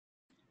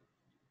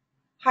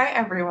Hi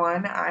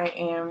everyone, I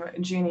am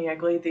Jeannie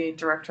Egley, the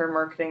Director of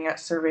Marketing at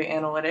Survey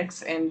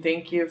Analytics, and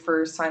thank you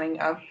for signing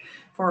up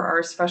for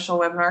our special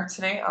webinar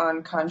today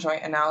on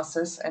Conjoint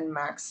Analysis and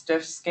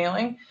MaxDiff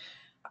Scaling.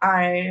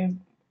 I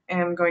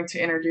am going to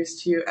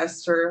introduce to you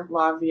Esther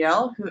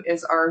LaVielle, who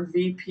is our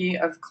VP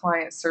of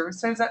Client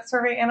Services at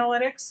Survey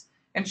Analytics,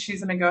 and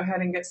she's going to go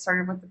ahead and get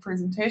started with the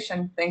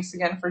presentation. Thanks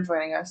again for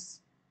joining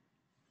us.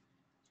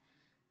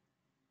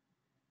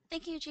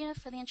 Thank you, Gina,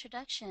 for the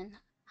introduction.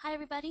 Hi,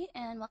 everybody,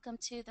 and welcome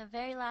to the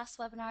very last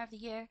webinar of the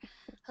year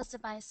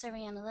hosted by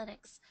Survey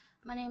Analytics.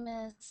 My name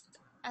is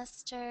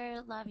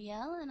Esther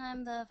LaVielle, and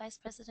I'm the Vice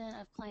President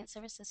of Client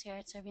Services here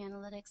at Survey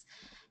Analytics.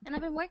 And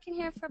I've been working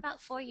here for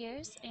about 4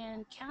 years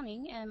and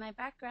counting, and my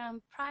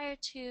background prior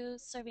to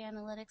Survey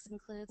Analytics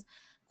includes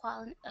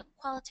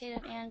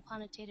qualitative and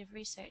quantitative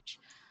research.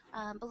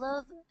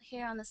 Below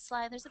here on the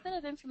slide, there's a bit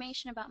of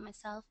information about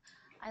myself.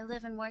 I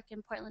live and work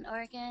in Portland,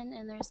 Oregon,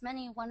 and there's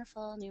many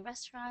wonderful new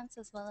restaurants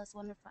as well as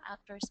wonderful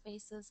outdoor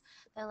spaces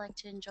that I like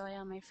to enjoy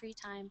on my free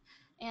time.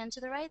 And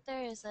to the right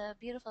there is a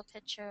beautiful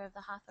picture of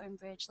the Hawthorne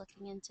Bridge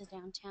looking into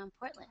downtown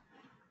Portland.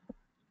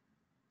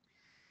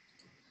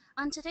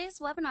 On today's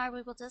webinar,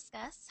 we will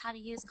discuss how to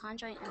use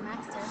Conjoint and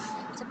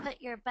MaxDiff to put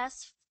your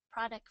best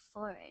product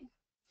forward.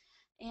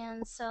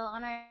 And so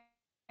on our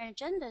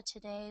agenda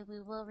today,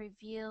 we will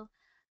review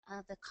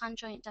the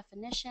conjoint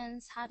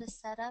definitions, how to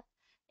set up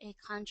a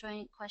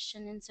conjoint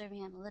question in Survey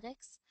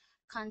Analytics,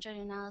 Conjoint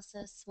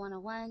Analysis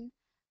 101.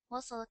 We'll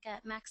also look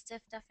at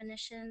MaxDiff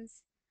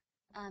definitions,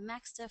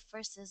 MaxDiff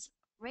versus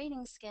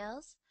rating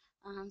scales,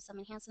 some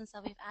enhancements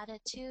that we've added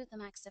to the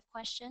MaxDiff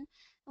question, and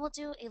we'll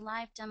do a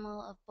live demo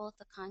of both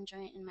the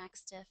conjoint and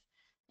MaxDiff.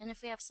 And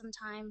if we have some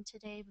time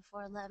today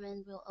before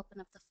 11, we'll open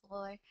up the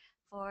floor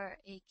for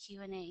a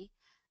Q&A.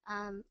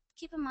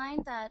 Keep in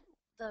mind that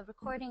the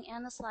recording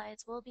and the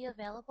slides will be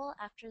available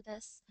after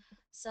this.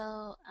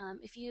 So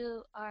if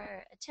you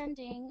are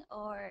attending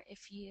or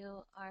if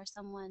you are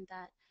someone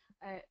that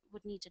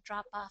would need to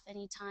drop off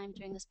any time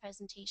during this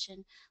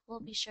presentation,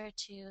 we'll be sure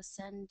to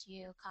send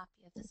you a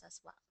copy of this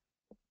as well.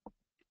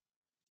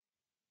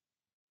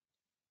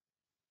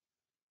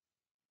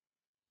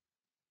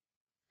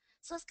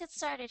 So let's get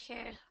started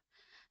here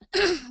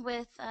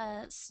with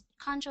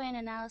conjoint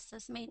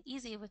analysis made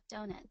easy with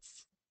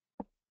donuts.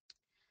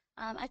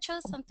 I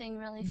chose something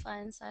really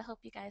fun, so I hope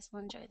you guys will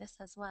enjoy this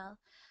as well.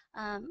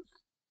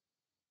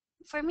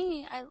 For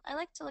me, I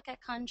like to look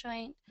at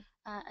conjoint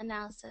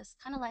analysis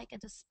kind of like a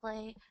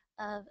display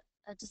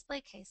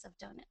case of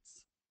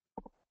donuts.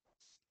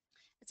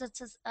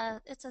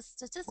 It's a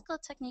statistical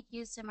technique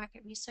used in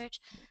market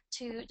research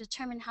to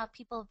determine how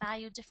people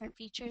value different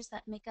features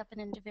that make up an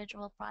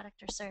individual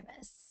product or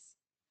service.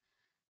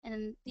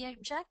 And the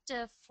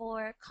objective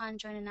for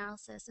conjoint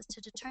analysis is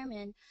to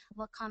determine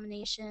what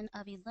combination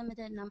of a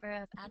limited number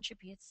of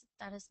attributes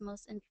that is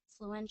most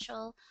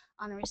influential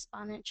on a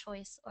respondent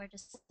choice or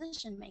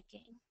decision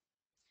making.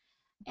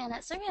 And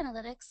at Survey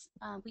Analytics,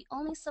 we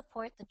only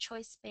support the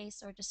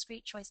choice-based or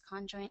discrete choice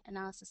conjoint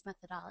analysis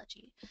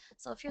methodology.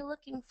 So if you're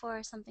looking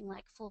for something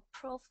like full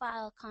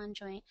profile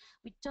conjoint,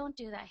 we don't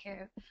do that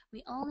here.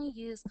 We only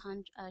use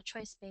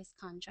choice-based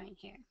conjoint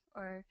here,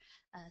 or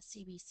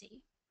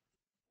CBC.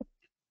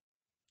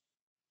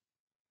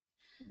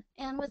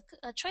 And with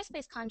a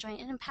choice-based conjoint,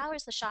 it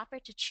empowers the shopper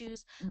to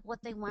choose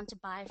what they want to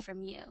buy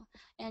from you.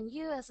 And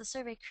you, as a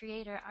survey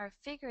creator, are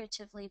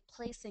figuratively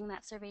placing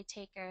that survey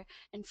taker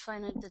in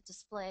front of the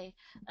display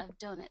of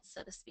donuts,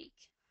 so to speak.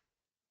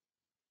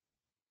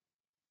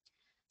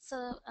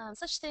 So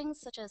such things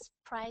such as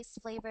price,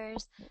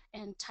 flavors,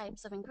 and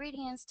types of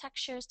ingredients,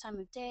 textures, time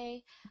of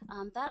day,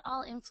 that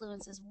all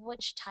influences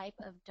which type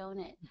of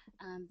donut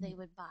they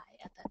would buy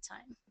at that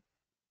time.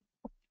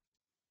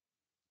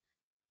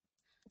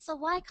 So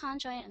why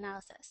conjoint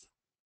analysis?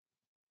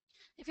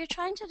 If you're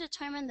trying to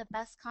determine the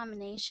best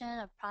combination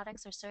of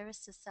products or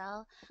service to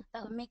sell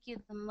that would make you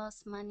the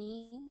most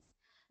money,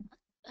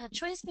 a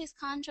choice-based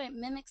conjoint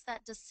mimics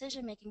that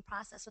decision-making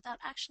process without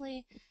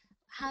actually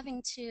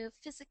having to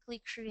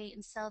physically create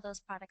and sell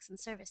those products and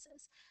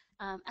services.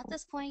 At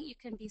this point, you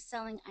can be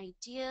selling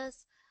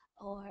ideas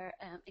or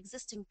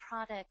existing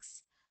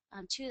products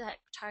to that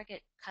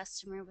target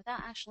customer without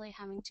actually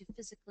having to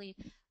physically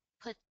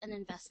put an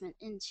investment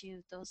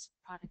into those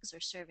products or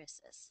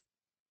services.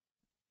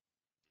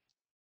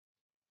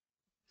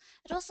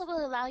 It also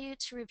will allow you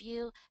to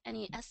review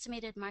any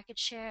estimated market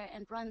share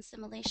and run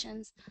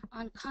simulations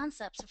on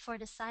concepts before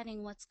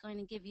deciding what's going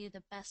to give you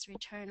the best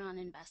return on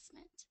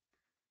investment.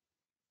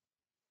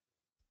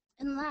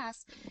 And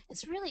last,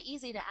 it's really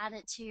easy to add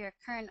it to your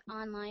current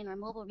online or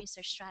mobile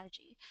research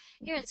strategy.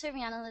 Here at Survey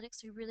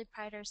Analytics, we really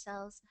pride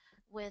ourselves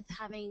with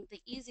having the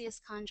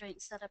easiest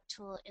conjoint setup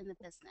tool in the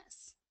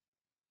business.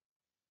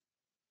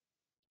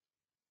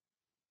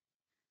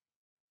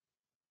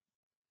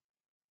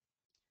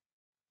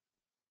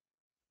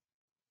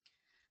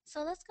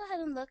 So let's go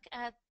ahead and look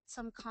at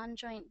some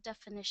conjoint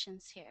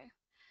definitions here.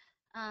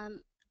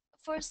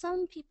 For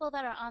some people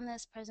that are on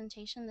this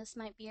presentation, this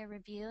might be a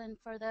review, and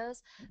for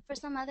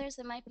some others,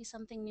 it might be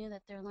something new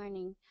that they're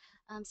learning.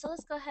 So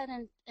let's go ahead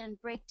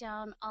and break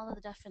down all of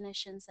the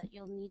definitions that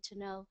you'll need to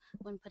know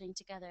when putting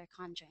together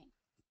a conjoint.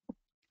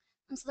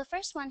 And so the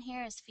first one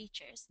here is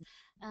features.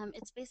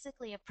 It's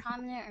basically a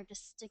prominent or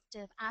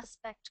distinctive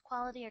aspect,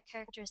 quality, or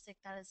characteristic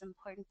that is an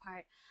important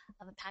part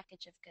of a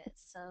package of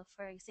goods. So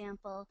for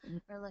example,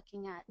 we're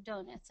looking at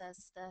donuts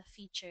as the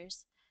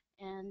features,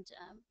 and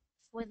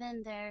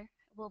within there,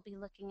 we'll be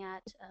looking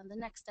at the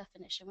next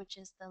definition, which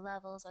is the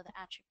levels or the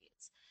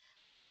attributes.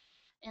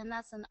 And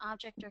that's an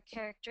object or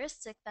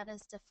characteristic that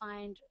is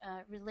defined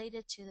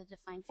related to the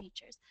defined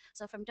features.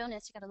 So from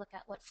donuts, you got to look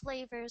at what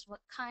flavors, what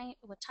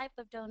type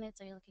of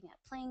donuts. Are you looking at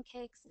plain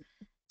cakes,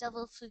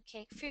 devil food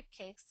cake, fruit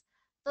cakes?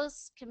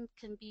 Those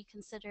can be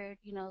considered,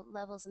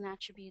 levels and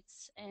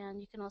attributes.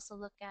 And you can also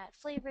look at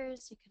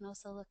flavors. You can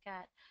also look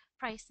at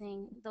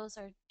pricing. Those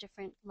are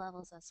different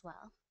levels as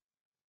well.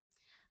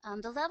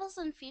 The levels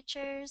and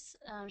features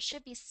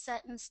should be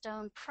set in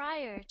stone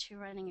prior to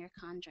running your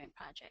conjoint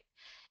project.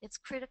 It's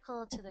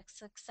critical to the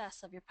success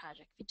of your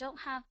project. If you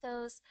don't have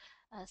those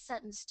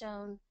set in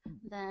stone,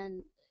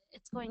 then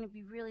it's going to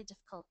be really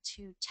difficult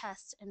to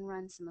test and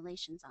run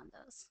simulations on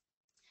those.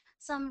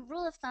 Some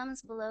rule of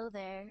thumbs below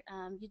there,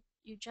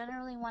 you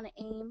generally want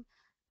to aim,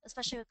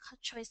 especially with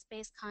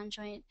choice-based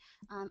conjoint,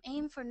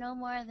 aim for no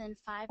more than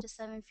 5 to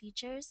 7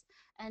 features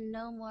and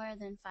no more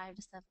than 5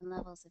 to 7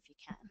 levels if you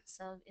can.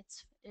 So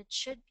it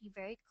should be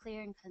very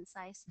clear and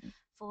concise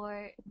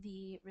for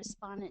the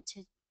respondent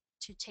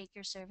to take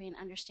your survey and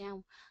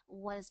understand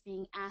what is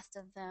being asked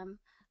of them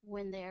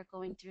when they are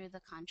going through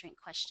the conjoint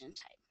question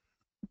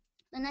type.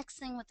 The next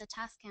thing with the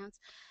task counts,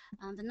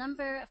 the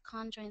number of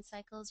conjoint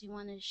cycles you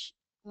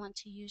want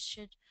to use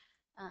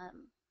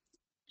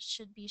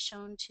should be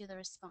shown to the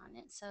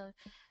respondent. So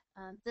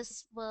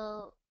this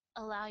will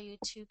allow you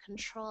to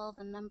control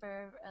the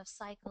number of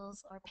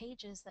cycles or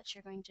pages that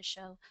you're going to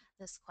show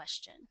this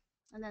question.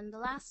 And then the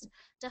last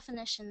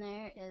definition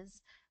there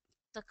is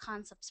the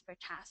concepts per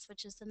task,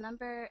 which is the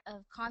number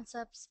of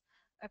concepts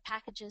or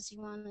packages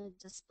you want to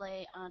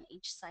display on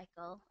each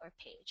cycle or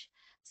page.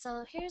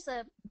 So here's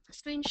a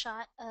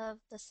screenshot of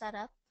the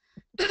setup.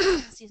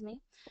 Excuse me.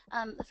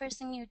 The first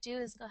thing you would do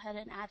is go ahead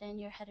and add in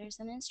your headers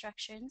and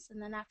instructions,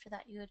 and then after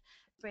that you would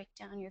break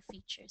down your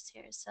features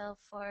here. So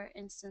for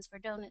instance, for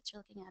donuts,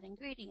 you're looking at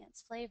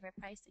ingredients, flavor,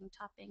 pricing,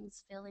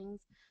 toppings,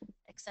 fillings,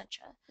 etc.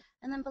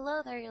 And then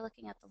below there, you're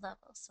looking at the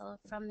levels. So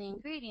from the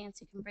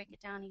ingredients, you can break it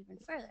down even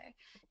further.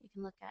 You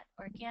can look at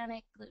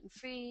organic,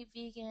 gluten-free,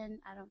 vegan,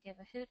 I don't give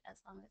a hoot as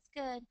long as it's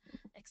good,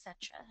 etc.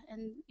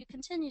 And you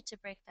continue to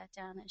break that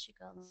down as you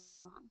go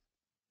along.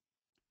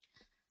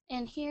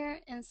 And here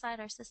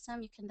inside our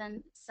system, you can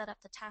then set up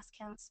the task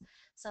counts.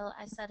 So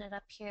I set it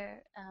up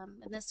here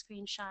in this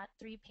screenshot,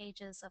 3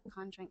 pages of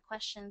conjoint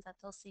questions that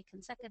they'll see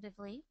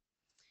consecutively.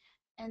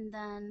 And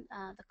then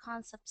the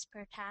concepts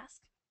per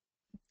task.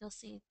 You'll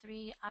see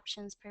 3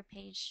 options per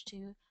page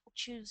to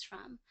choose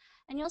from.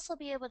 And you'll also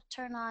be able to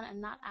turn on a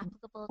not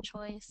applicable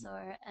choice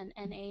or an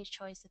NA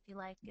choice if you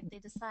like. If they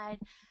decide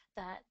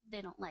that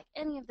they don't like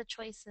any of the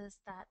choices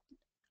that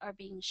are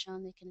being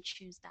shown, they can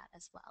choose that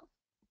as well.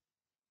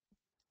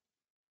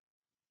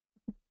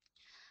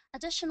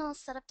 Additional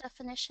setup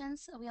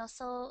definitions, we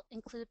also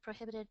include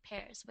prohibited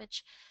pairs,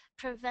 which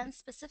prevent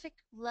specific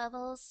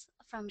levels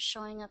from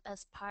showing up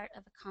as part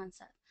of a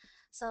concept.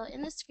 So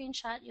in this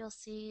screenshot, you'll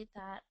see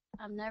that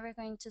I'm never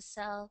going to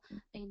sell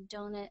a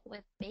donut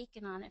with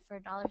bacon on it for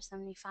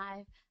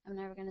 $1.75. I'm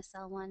never going to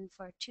sell one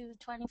for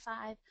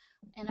 $2.25,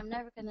 and I'm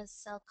never going to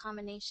sell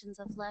combinations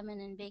of lemon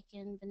and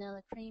bacon,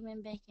 vanilla cream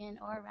and bacon,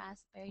 or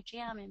raspberry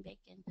jam and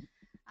bacon.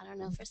 I don't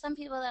know, for some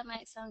people that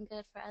might sound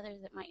good, for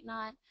others it might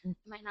not. It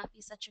might not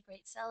be such a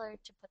great seller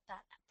to put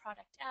that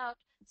product out,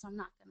 so I'm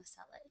not going to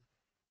sell it.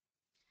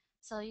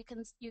 So you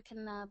can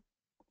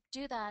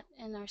do that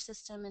in our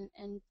system,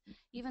 and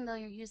even though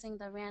you're using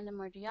the random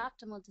or the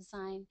optimal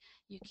design,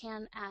 you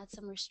can add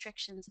some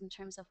restrictions in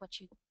terms of what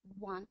you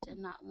want and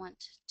not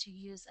want to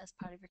use as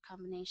part of your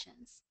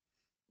combinations.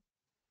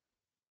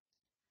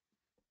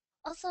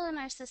 Also in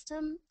our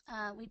system,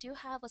 we do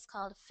have what's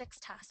called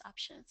fixed task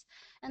options,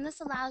 and this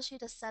allows you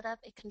to set up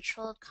a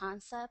controlled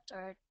concept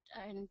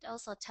and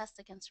also test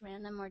against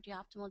random or the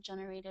optimal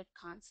generated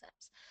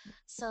concepts.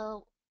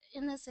 So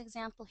in this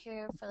example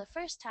here, for the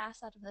first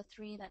task out of the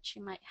 3 that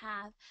you might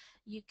have,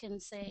 you can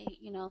say,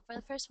 for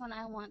the first one,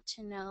 I want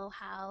to know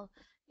how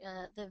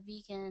the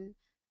vegan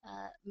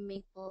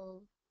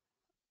maple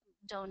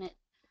donut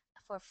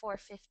for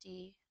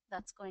 $4.50,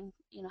 that's going,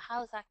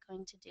 how is that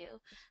going to do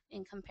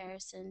in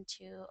comparison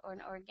to an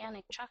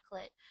organic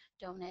chocolate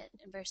donut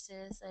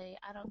versus a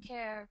I don't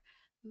care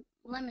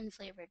lemon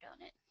flavored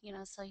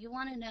donut, so you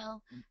want to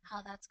know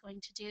how that's going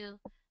to do.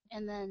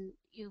 And then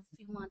if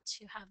you want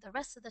to have the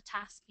rest of the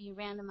tasks be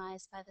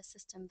randomized by the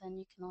system, then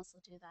you can also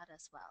do that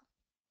as well.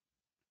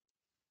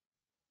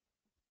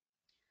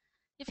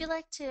 If you'd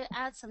like to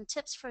add some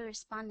tips for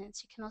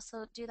respondents, you can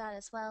also do that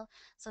as well.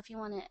 So if you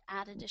want to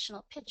add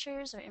additional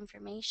pictures or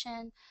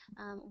information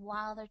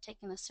while they're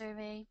taking the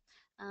survey.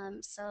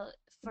 So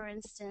for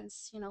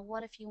instance,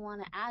 what if you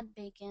want to add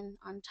bacon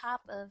on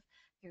top of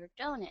your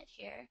donut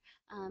here?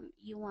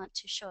 You want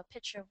to show a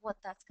picture of what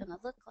that's going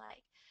to look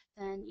like.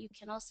 Then you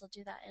can also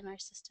do that in our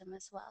system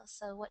as well.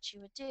 So what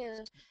you would do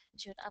is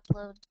you would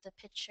upload the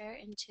picture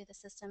into the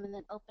system and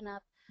then open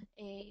up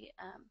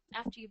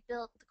after you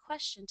build the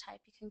question type,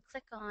 you can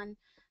click on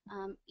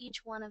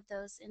each one of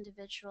those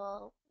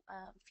individual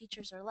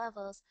features or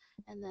levels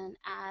and then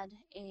add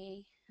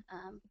a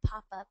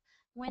pop-up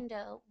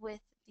window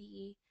with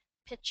the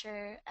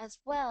picture as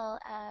well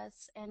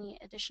as any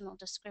additional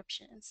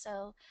description.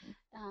 So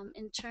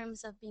in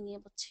terms of being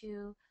able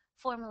to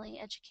formally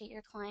educate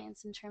your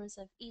clients in terms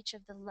of each of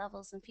the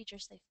levels and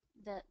features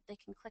that they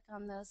can click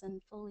on those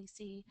and fully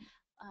see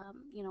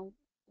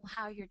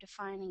how you're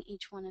defining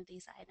each one of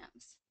these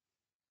items.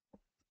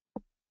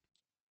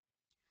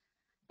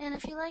 And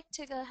if you like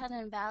to go ahead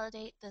and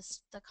validate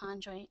the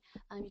conjoint,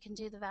 you can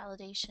do the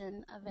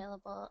validation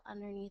available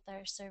underneath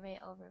our survey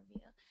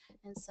overview.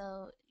 And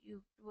so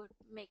you would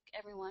make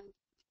everyone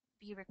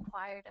be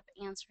required of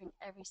answering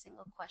every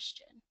single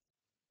question.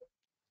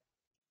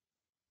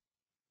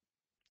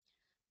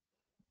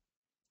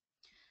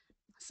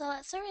 So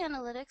at Survey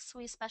Analytics,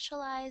 we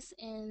specialize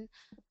in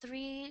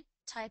 3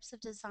 types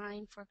of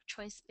design for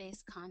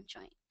choice-based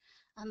conjoint.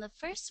 The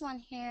first one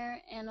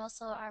here, and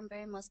also our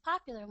very most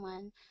popular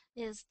one,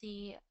 is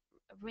the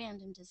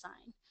random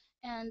design.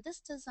 And this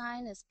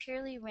design is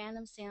purely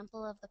random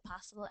sample of the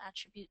possible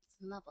attributes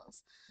and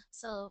levels.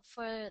 So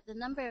for the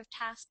number of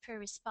tasks per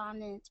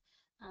respondent,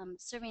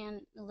 Survey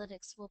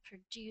Analytics will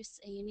produce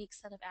a unique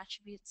set of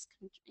attributes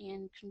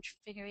and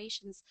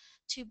configurations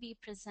to be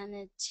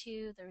presented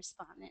to the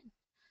respondent.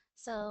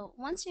 So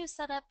once you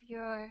set up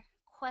your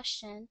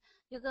question,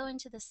 you'll go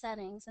into the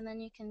settings and then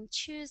you can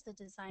choose the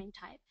design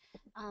type.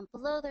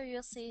 Below there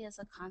you'll see is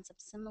a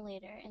concept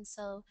simulator, and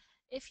so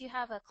if you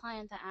have a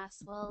client that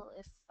asks, well,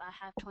 if I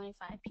have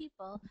 25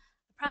 people,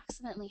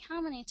 approximately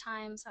how many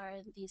times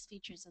are these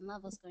features and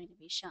levels going to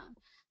be shown?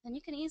 Then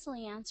you can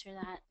easily answer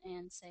that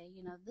and say,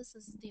 this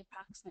is the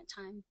approximate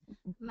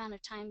amount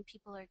of time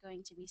people are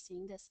going to be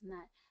seeing this and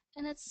that.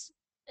 And it's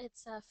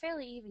a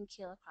fairly even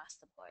keel across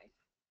the board.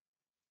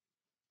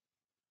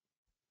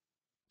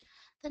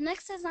 The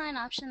next design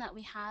option that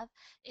we have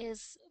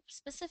is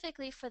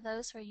specifically for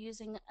those who are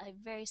using a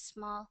very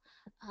small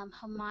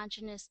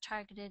homogeneous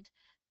targeted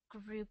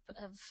group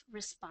of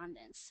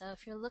respondents. So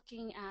if you're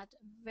looking at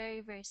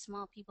very, very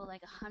small people,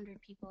 like 100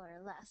 people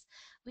or less,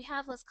 we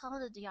have what's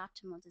called a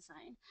de-optimal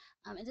design.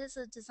 It is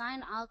a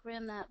design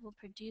algorithm that will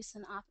produce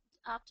an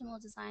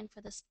optimal design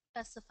for the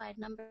specified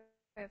number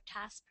of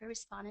tasks per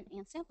respondent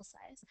and sample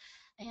size.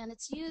 And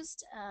it's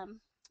used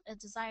a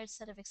desired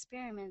set of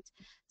experiments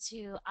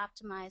to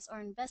optimize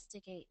or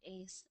investigate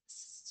a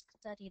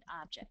studied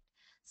object.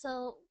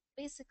 So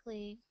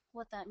basically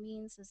what that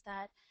means is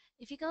that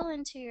if you go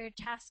into your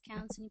task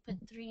counts and you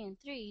put 3 and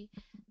 3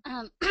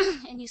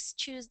 and you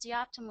choose the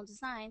optimal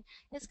design,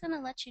 it's going to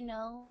let you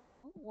know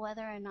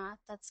whether or not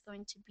that's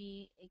going to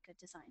be a good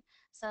design.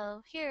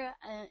 So here,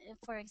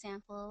 for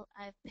example,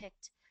 I've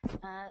picked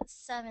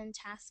 7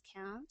 task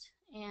count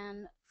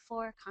and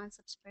 4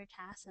 concepts per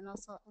task, and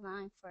also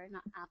allowing for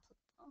not applicable.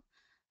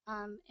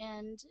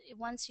 And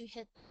once you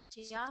hit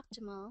the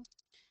optimal,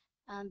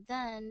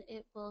 then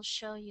it will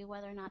show you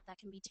whether or not that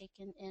can be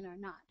taken in or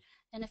not.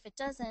 And if it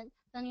doesn't,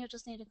 then you'll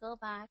just need to go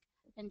back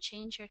and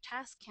change your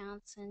task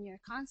counts and your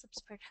concepts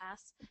per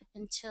task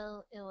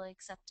until it will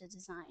accept a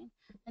design.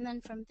 And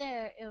then from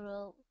there, it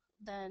will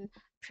then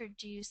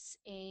produce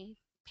a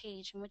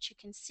page in which you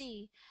can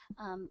see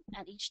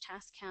at each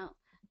task count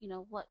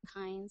what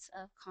kinds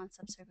of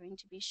concepts are going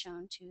to be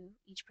shown to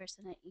each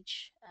person at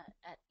each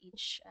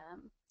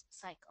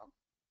cycle.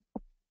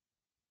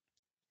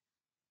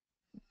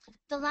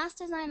 The last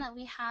design that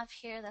we have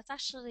here that's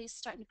actually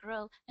starting to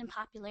grow in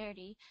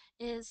popularity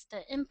is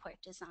the import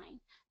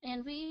design.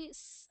 And we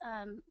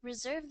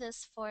reserve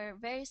this for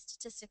very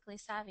statistically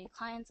savvy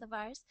clients of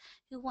ours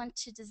who want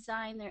to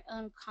design their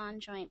own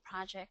conjoint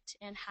project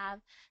and have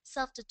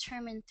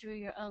self-determined through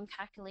your own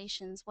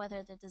calculations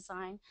whether the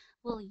design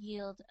will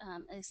yield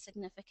a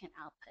significant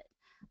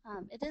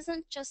output. It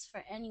isn't just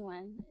for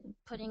anyone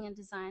putting a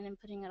design and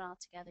putting it all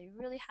together. You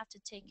really have to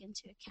take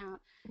into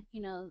account,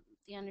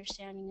 the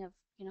understanding of,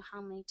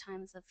 how many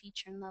times a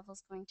feature and level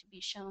is going to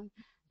be shown,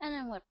 and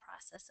in what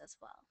process as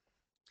well.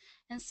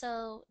 And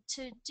so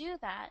to do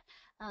that,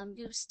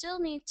 you still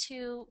need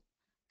to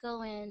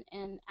go in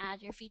and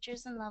add your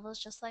features and levels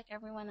just like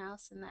everyone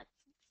else in that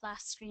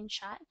last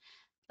screenshot.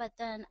 But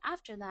then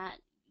after that,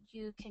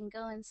 you can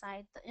go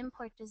inside the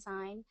import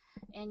design,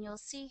 and you'll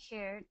see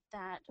here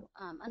that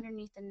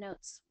underneath the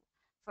notes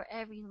for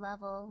every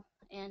level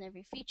and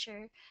every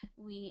feature,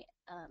 we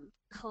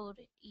code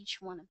each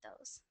one of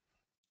those.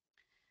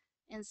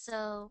 And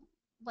so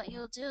what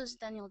you'll do is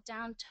then you'll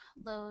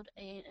download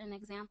an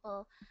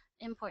example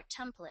import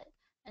template,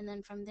 and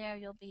then from there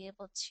you'll be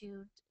able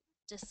to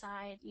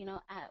decide,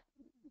 at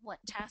what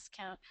task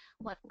count,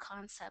 what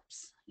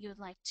concepts you'd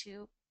like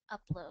to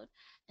upload.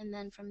 And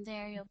then from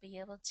there, you'll be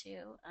able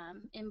to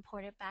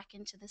import it back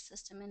into the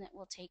system, and it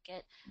will take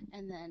it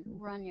and then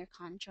run your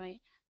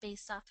conjoint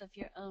based off of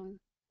your own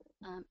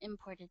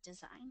imported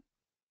design.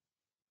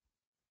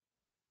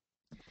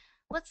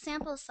 What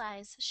sample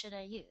size should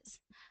I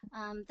use?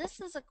 This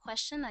is a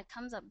question that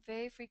comes up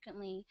very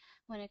frequently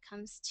when it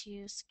comes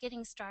to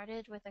getting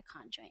started with a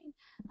conjoint.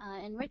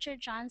 And Richard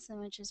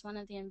Johnson, which is one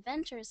of the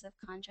inventors of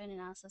conjoint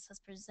analysis, has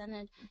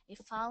presented a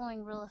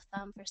following rule of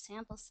thumb for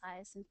sample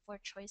size and for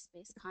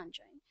choice-based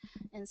conjoint.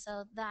 And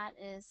so that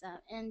is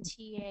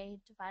NTA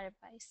divided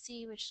by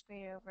C, which is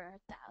greater over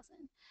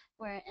 1,000,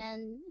 where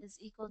N is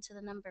equal to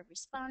the number of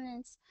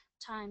respondents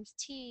times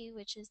T,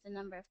 which is the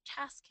number of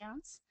task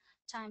counts,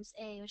 times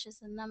A, which is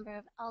the number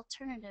of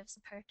alternatives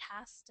per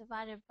task,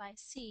 divided by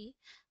C,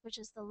 which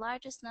is the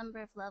largest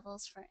number of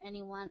levels for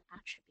any one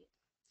attribute.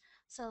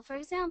 So for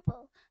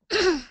example,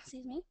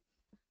 excuse me,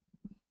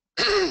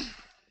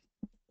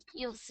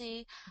 you'll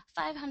see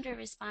 500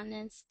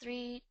 respondents,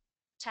 3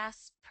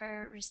 tasks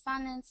per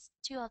respondents,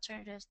 2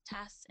 alternative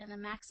tasks, and the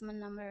maximum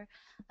number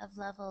of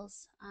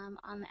levels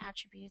on the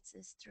attributes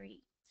is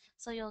 3.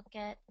 So you'll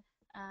get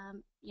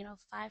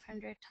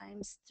 500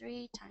 times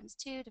 3 times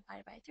 2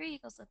 divided by 3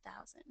 equals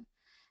 1,000.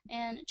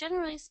 And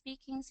generally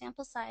speaking,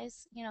 sample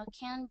size,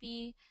 can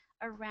be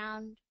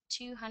around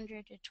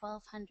 200 to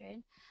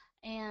 1,200.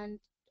 And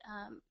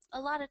a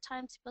lot of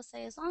times people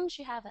say as long as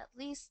you have at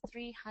least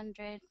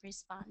 300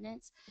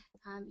 respondents,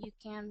 you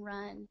can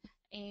run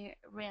a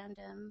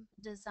random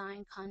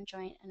design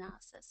conjoint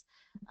analysis.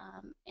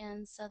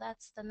 And so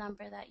that's the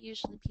number that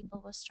usually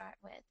people will start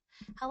with.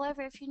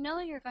 However, if you know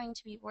you're going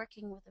to be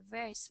working with a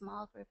very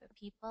small group of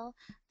people,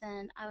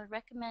 then I would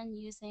recommend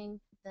using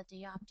the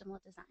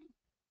optimal design.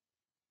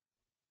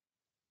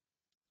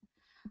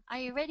 Are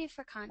you ready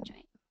for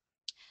conjoint?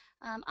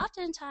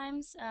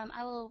 Oftentimes,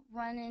 I will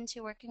run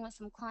into working with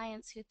some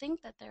clients who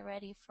think that they're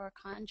ready for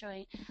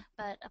conjoint,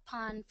 but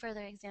upon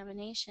further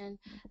examination,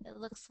 it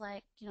looks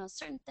like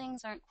certain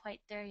things aren't quite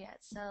there yet.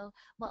 So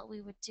what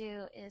we would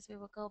do is we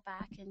would go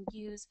back and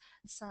use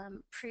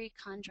some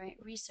pre-conjoint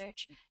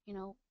research,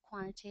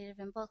 quantitative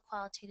and both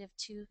qualitative,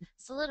 to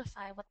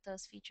solidify what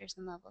those features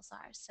and levels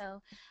are.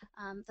 So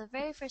the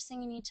very first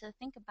thing you need to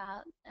think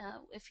about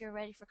if you're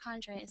ready for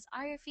conjoint is,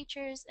 are your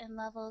features and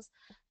levels,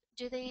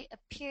 do they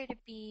appear to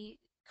be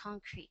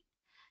concrete?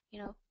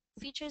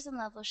 Features and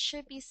levels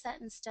should be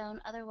set in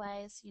stone,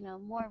 otherwise,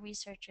 more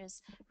research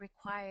is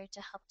required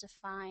to help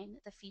define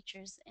the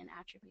features and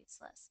attributes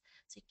list.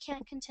 So you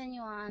can't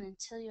continue on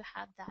until you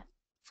have that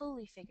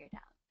fully figured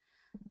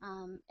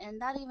out.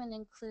 And that even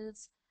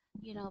includes,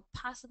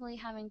 possibly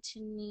having to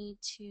need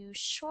to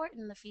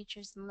shorten the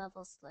features and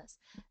levels list.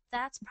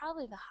 That's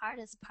probably the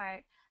hardest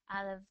part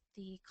out of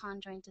the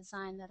conjoint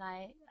design that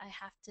I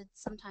have to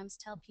sometimes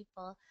tell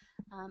people,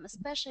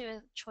 especially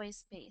with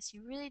choice-based.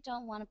 You really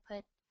don't want to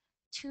put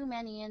too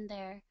many in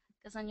there,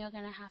 because then you're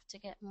going to have to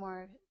get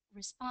more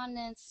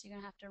respondents, you're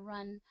going to have to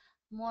run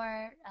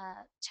more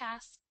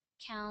task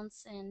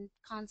counts and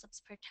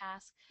concepts per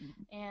task,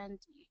 and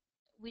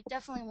we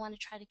definitely want to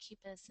try to keep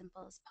it as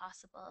simple as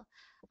possible.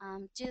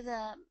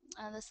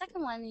 The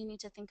second one you need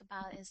to think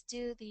about is,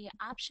 do the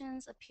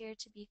options appear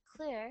to be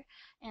clear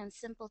and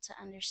simple to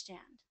understand?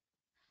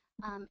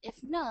 If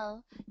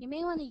no, you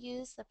may want to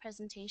use the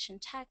presentation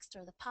text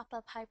or the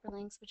pop-up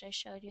hyperlinks, which I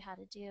showed you how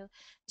to do,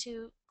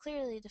 to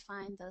clearly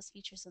define those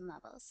features and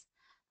levels.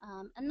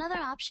 Another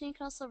option, you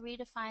can also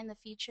redefine the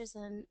features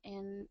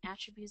and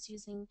attributes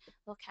using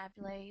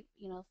vocabulary,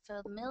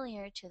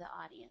 familiar to the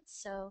audience.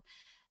 So,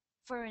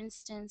 for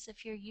instance,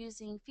 if you're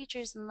using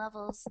features and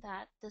levels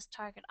that this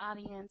target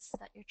audience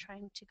that you're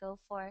trying to go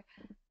for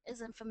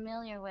isn't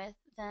familiar with,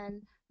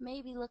 then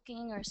maybe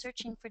looking or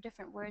searching for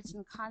different words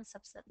and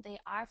concepts that they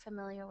are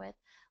familiar with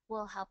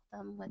will help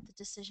them with the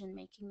decision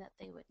making that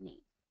they would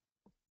need.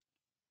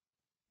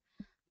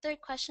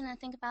 Third question to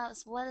think about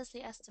is, what is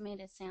the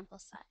estimated sample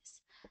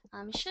size?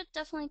 You should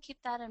definitely keep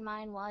that in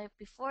mind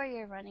before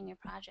you're running your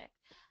project.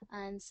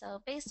 And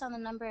so based on the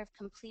number of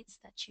completes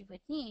that you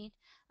would need,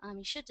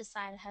 you should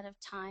decide ahead of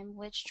time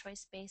which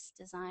choice-based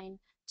design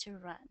to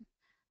run.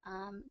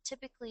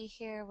 Typically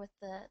here with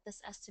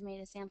this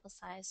estimated sample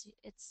size,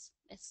 it's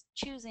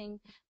choosing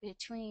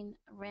between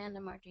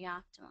random or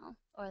optimal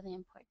or the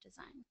import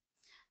design.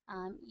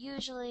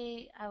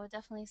 Usually I would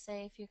definitely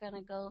say, if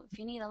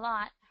you need a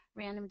lot,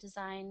 random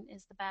design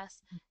is the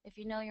best. If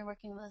you know you're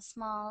working with a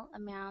small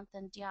amount,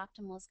 then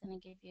optimal is going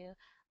to give you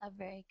a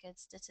very good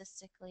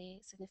statistically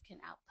significant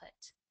output.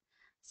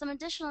 Some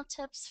additional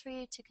tips for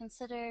you to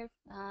consider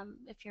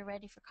if you're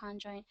ready for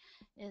conjoint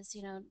is,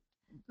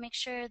 make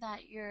sure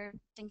that you're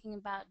thinking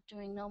about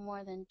doing no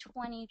more than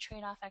 20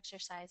 trade-off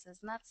exercises,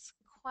 and that's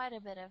quite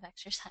a bit of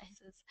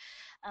exercises.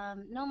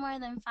 No more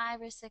than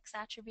 5 or 6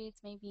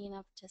 attributes, maybe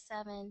up to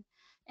 7,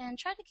 and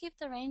try to keep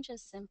the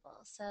ranges simple.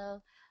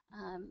 So,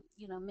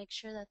 make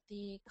sure that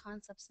the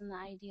concepts and the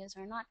ideas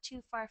are not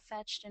too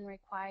far-fetched and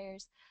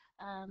requires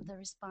the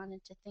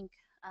respondent to think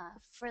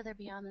further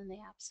beyond than they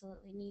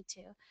absolutely need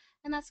to.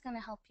 And that's going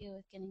to help you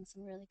with getting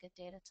some really good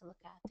data to look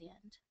at the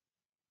end.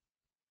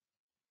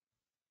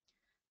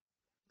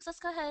 So let's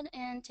go ahead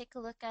and take a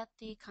look at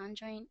the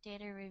conjoint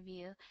data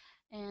review.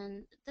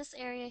 And this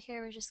area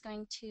here, we're just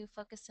going to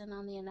focus in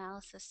on the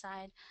analysis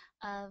side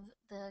of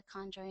the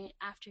conjoint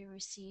after you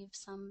receive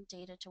some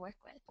data to work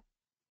with.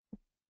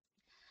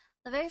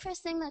 The very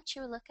first thing that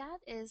you would look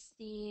at is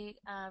the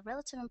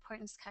relative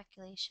importance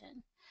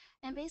calculation.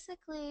 And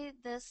basically,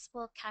 this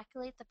will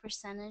calculate the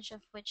percentage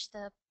of which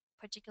the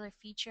particular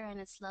feature and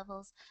its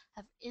levels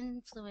have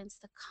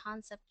influenced the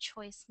concept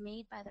choice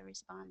made by the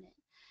respondent.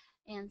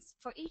 And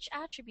for each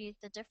attribute,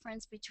 the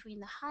difference between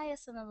the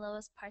highest and the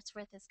lowest parts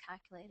worth is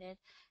calculated.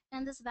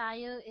 And this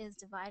value is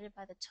divided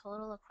by the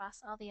total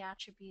across all the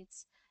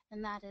attributes,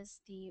 and that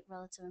is the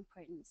relative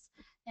importance.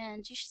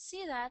 And you should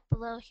see that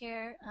below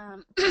here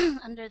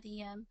under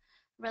the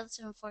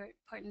relative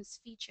importance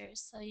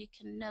features. So you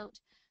can note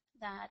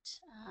that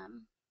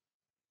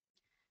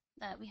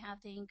that we have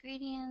the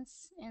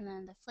ingredients, and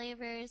then the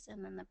flavors,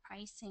 and then the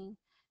pricing,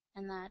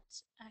 and that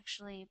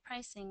actually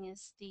pricing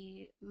is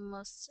the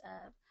most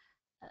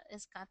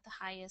it's got the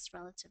highest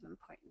relative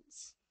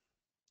importance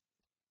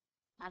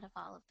out of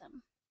all of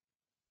them.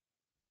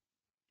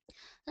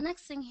 The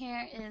next thing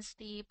here is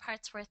the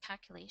parts worth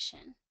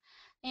calculation.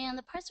 And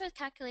the parts worth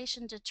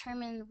calculation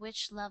determine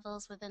which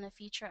levels within a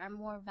feature are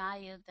more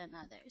valued than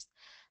others.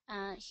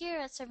 Here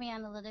at Survey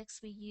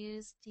Analytics, we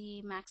use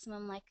the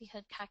maximum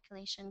likelihood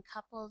calculation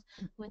coupled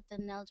with the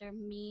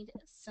Nelder-Mead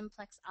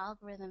simplex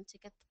algorithm to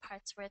get the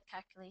parts worth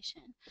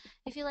calculation.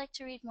 If you'd like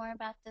to read more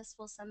about this,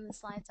 we'll send the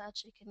slides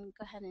out. You can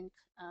go ahead and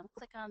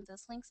click on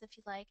those links if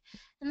you'd like.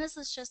 And this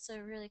is just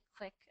a really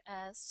quick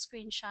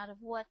screenshot of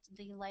what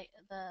the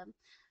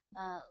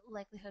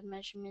likelihood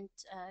measurement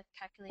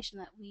calculation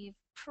that we've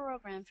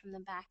programmed from the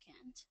back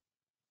end.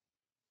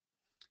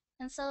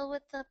 And so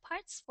with the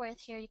parts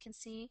worth here, you can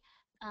see,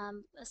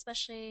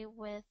 especially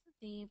with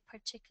the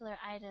particular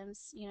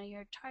items,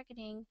 you're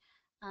targeting,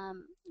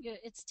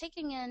 it's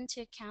taking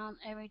into account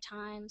every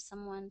time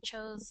someone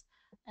chose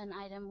an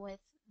item with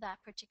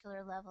that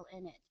particular level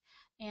in it.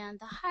 And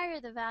the higher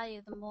the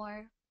value, the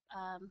more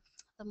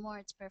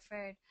it's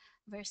preferred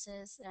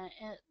versus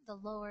the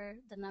lower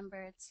the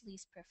number, it's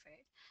least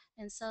preferred.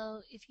 And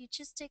so if you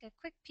just take a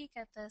quick peek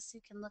at this, you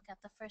can look at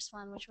the first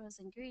one, which was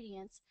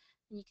ingredients,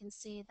 and you can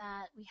see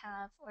that we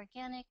have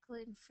organic,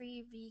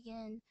 gluten-free,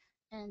 vegan,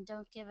 and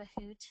don't give a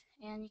hoot.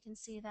 And you can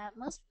see that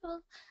most people,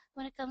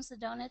 when it comes to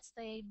donuts,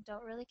 they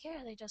don't really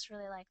care. They just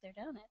really like their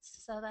donuts.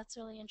 So that's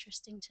really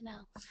interesting to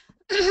know.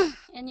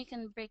 And you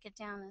can break it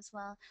down as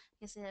well.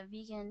 You can see that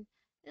vegan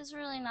is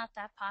really not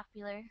that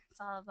popular,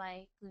 followed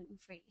by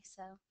gluten-free.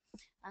 So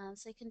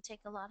you can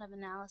take a lot of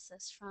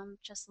analysis from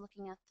just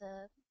looking at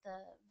the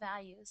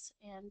values.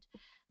 And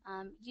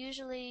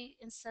usually,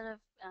 instead of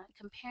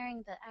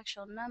comparing the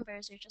actual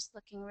numbers, you're just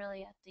looking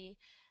really at the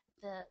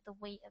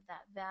weight of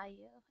that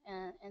value.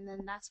 And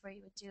then that's where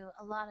you would do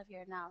a lot of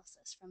your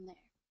analysis from there.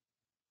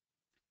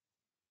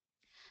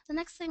 The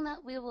next thing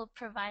that we will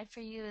provide for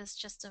you is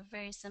just a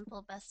very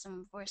simple best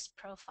and worst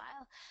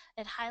profile.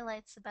 It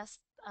highlights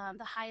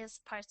the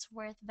highest parts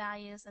worth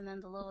values and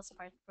then the lowest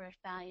parts worth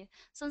value.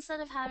 So instead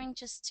of having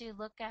just to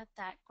look at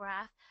that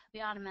graph,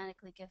 we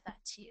automatically give that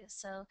to you.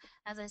 So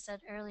as I said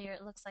earlier,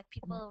 it looks like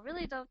people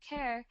really don't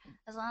care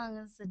as long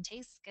as it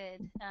tastes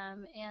good,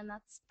 and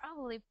that's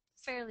probably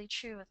fairly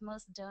true with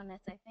most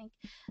donuts, I think.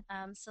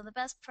 So the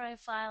best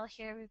profile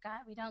here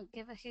we don't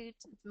give a hoot.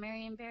 It's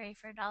Marionberry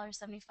for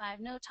 $1.75,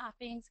 no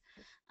toppings,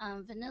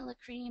 vanilla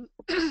cream,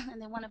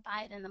 and they want to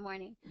buy it in the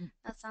morning.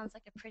 That sounds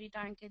like a pretty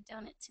darn good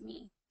donut to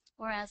me.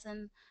 Whereas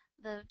in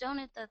the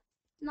donut that's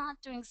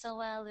not doing so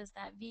well is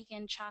that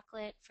vegan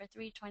chocolate for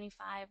 $3.25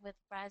 with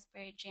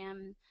raspberry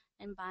jam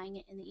and buying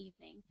it in the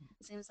evening.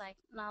 Seems like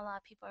not a lot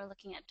of people are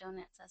looking at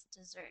donuts as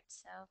dessert,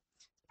 so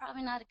it's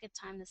probably not a good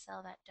time to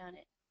sell that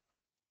donut.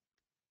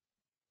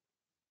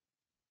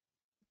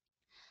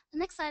 The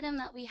next item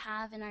that we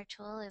have in our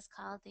tool is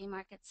called the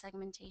Market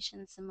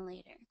Segmentation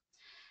Simulator.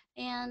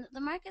 And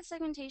the Market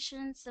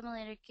Segmentation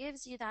Simulator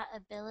gives you that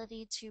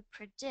ability to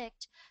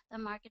predict the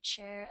market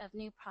share of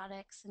new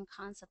products and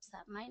concepts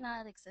that might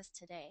not exist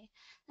today.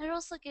 And it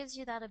also gives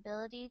you that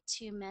ability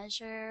to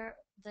measure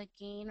the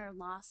gain or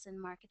loss in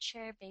market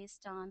share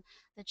based on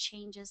the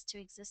changes to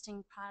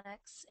existing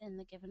products in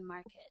the given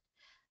market.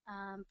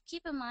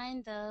 Keep in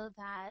mind, though,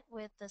 that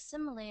with the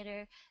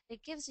simulator,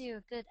 it gives you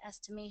a good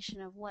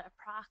estimation of what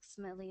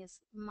approximately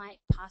might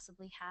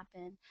possibly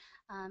happen.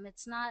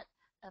 It's not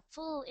a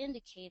full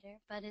indicator,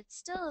 but it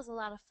still is a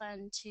lot of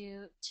fun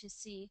to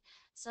see.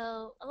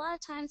 So a lot of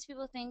times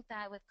people think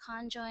that with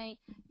conjoint,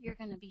 you're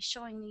going to be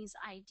showing these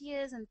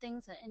ideas and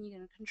things and you're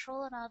going to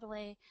control it all the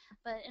way.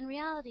 But in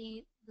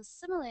reality, the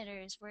simulator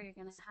is where you're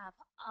going to have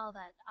all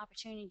that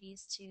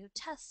opportunities to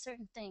test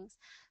certain things.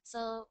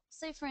 So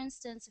say for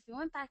instance, if you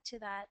went back to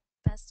that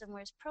best and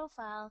worst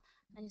profile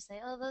and you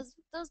say, oh,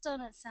 those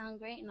donuts sound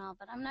great and all,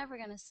 but I'm never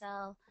going to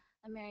sell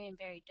a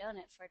Marionberry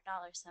donut for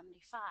 $1.75.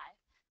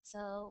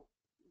 So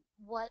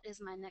what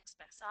is my next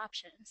best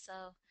option.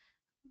 So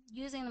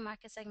using the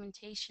market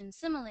segmentation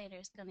simulator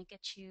is going to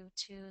get you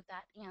to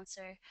that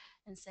answer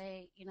and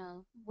say,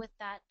 with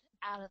that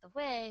out of the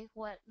way,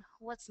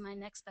 what's my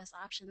next best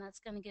option that's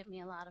going to give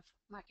me a lot of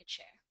market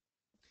share.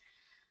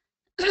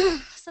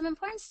 Some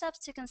important steps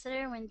to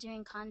consider when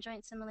doing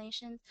conjoint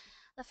simulations.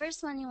 The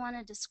first one, you want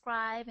to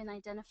describe and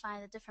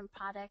identify the different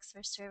products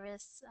or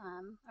service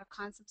or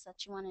concepts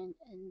that you want to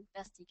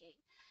investigate.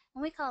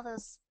 And we call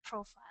those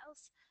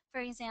profiles. For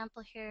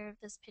example, here,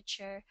 this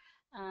picture,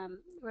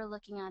 we're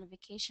looking at a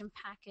vacation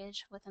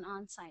package with an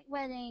on-site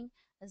wedding,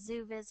 a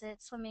zoo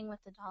visit, swimming with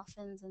the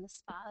dolphins in the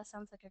spa. That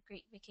sounds like a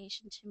great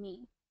vacation to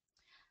me.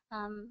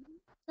 Um,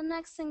 the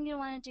next thing you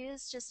want to do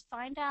is just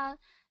find out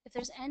if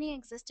there's any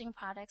existing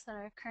products that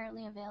are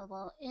currently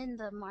available in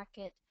the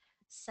market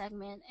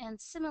segment and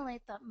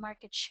simulate the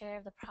market share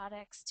of the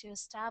products to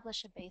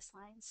establish a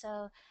baseline.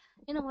 So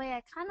in a way,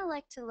 I kind of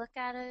like to look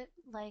at it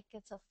like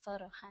it's a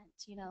photo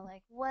hunt,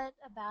 like what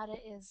about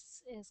it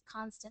is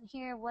constant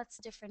here, what's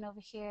different over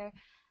here,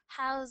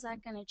 how is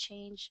that going to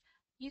change?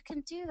 You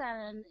can do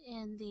that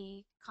in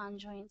the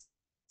conjoint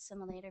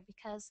simulator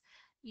because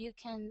you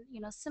can,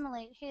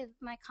 simulate, hey,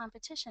 my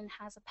competition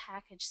has a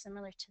package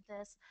similar to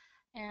this,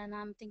 and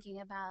I'm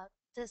thinking about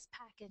this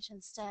package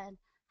instead.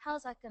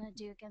 How's that going to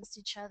do against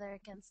each other,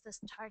 against this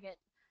target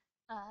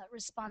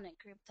respondent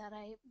group that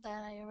I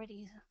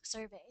already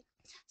surveyed?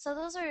 So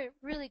those are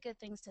really good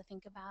things to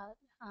think about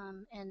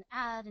and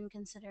add and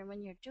consider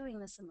when you're doing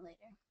the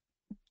simulator.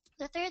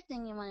 The third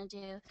thing you want to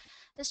do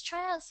is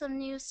try out some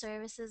new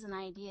services and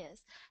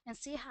ideas and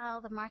see how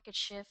the market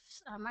share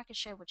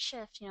would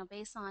shift,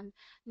 based on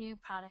new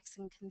products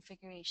and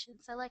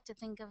configurations. I like to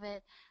think of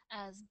it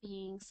as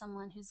being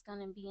someone who's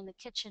going to be in the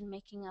kitchen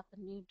making up a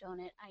new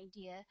donut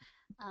idea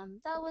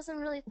that wasn't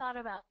really thought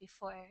about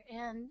before,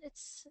 and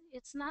it's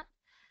not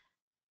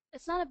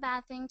a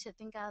bad thing to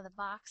think out of the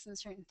box in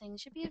certain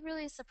things. You'd be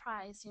really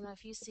surprised,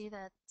 if you see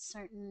that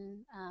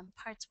certain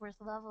parts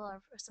worth level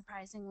are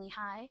surprisingly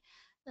high,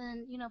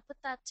 then, put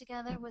that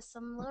together with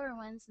some lower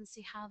ones and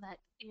see how that,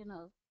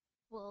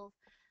 will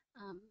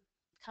um,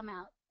 come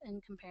out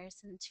in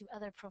comparison to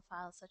other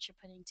profiles that you're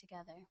putting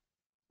together.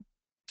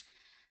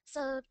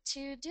 So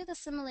to do the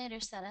simulator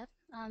setup,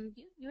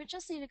 you would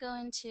just need to go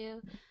into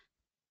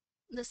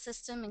the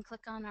system and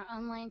click on our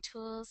online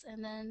tools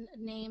and then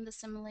name the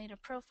simulator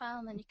profile,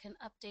 and then you can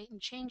update and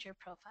change your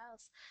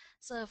profiles.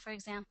 So for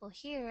example,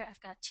 here I've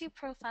got two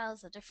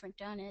profiles of different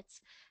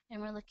donuts,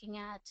 and we're looking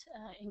at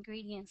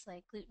ingredients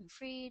like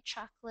gluten-free,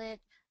 chocolate.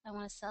 I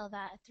want to sell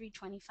that at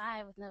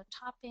 $3.25 with no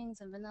toppings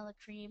and vanilla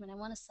cream, and I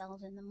want to sell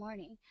it in the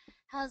morning.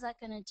 How's that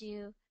going to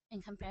do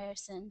in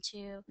comparison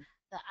to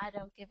the I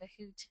don't give a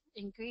hoot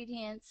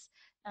ingredients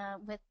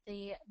with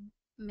the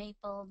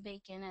maple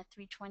bacon at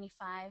 $3.25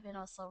 and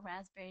also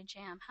raspberry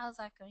jam? How's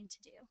that going to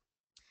do?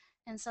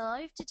 And so all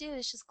you have to do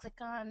is just click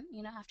on,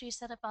 after you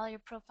set up all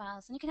your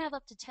profiles, and you can have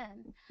up to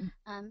 10,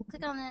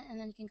 click on it, and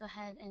then you can go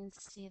ahead and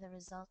see the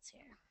results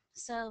here.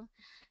 So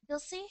you'll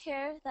see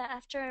here that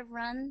after I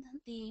run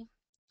the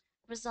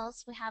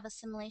results, we have a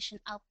simulation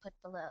output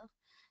below.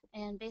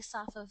 And based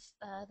off of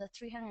the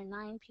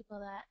 309 people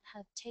that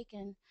have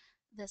taken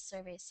this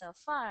survey so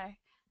far,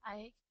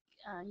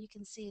 you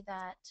can see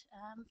that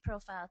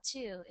profile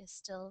 2 is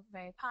still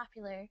very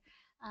popular.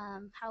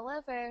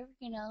 However,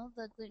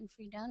 the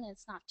gluten-free donut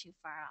is not too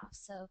far off,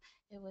 so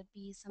it would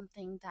be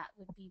something that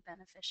would be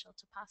beneficial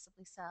to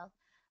possibly sell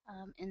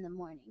in the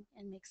morning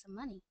and make some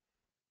money.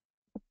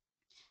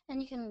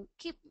 And you can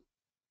keep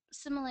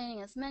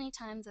simulating as many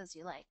times as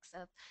you like.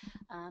 So,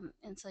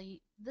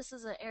 this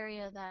is an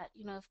area that,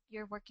 if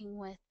you're working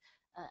with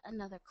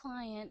another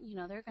client,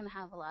 they're going to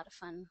have a lot of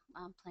fun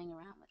playing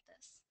around with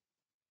this.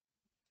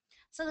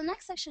 So the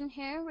next section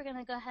here, we're going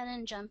to go ahead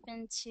and jump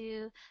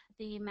into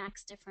the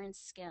max difference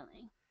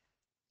scaling.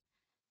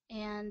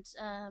 And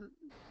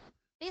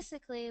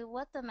basically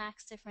what the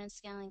max difference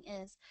scaling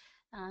is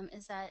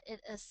that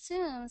it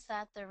assumes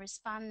that the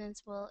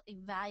respondents will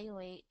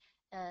evaluate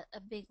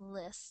a big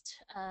list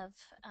of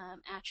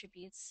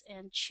attributes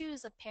and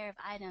choose a pair of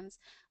items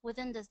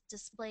within the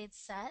displayed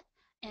set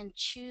and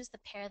choose the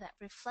pair that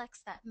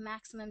reflects that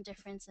maximum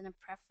difference in a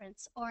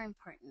preference or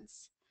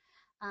importance.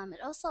 It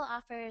also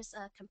offers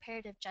a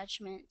comparative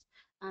judgment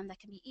that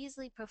can be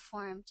easily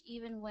performed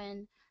even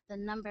when the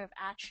number of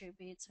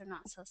attributes are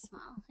not so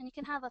small. And you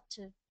can have up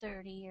to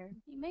 30 or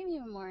maybe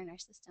even more in our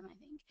system, I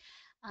think.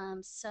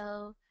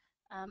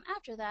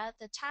 After that,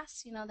 the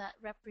task, that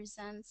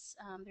represents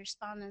the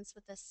respondents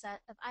with a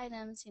set of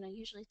items,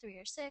 usually 3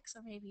 or 6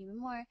 or maybe even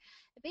more,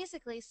 it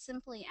basically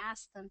simply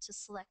asks them to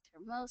select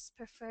their most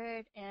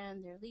preferred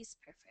and their least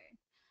preferred.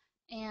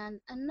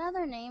 And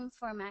another name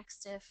for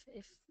MaxDiff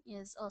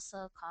is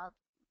also called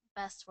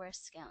best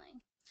worst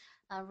scaling.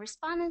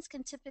 Respondents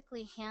can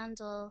typically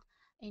handle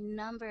a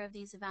number of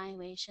these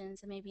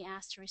evaluations and may be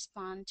asked to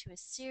respond to a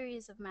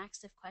series of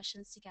MaxDiff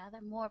questions to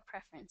gather more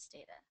preference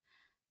data.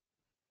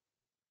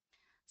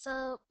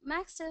 So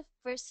MaxDiff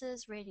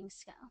versus rating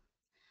scale.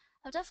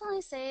 I'll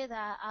definitely say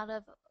that out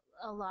of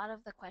a lot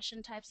of the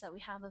question types that we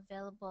have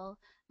available,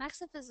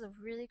 MaxDiff is a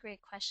really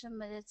great question,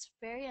 but it's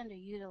very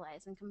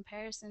underutilized in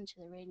comparison to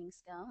the rating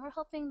scale. And we're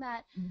hoping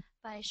that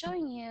by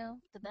showing you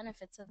the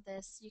benefits of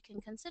this, you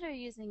can consider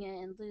using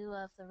it in lieu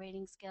of the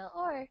rating scale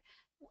or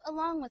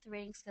along with the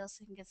rating scale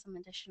so you can get some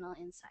additional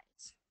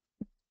insights.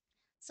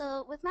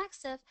 So with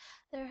MaxDiff,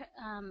 there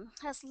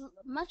has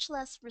much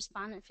less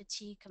respondent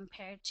fatigue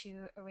compared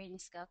to a rating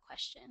scale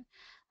question.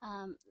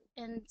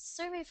 And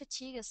survey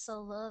fatigue is so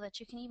low that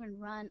you can even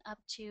run up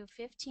to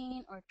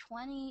 15 or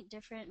 20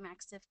 different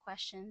MaxDiff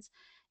questions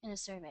in a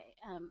survey.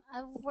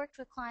 I've worked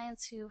with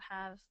clients who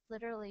have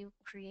literally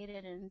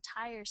created an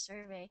entire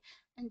survey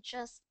and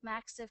just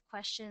MaxDiff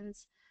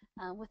questions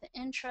with an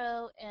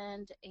intro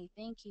and a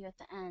thank you at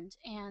the end,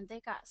 and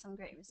they got some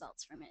great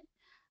results from it.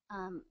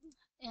 Um,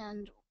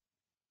 and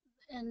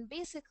and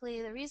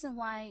basically, the reason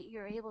why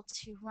you're able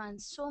to run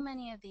so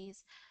many of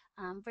these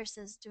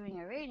versus doing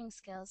a rating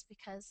scale is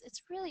because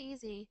it's really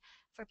easy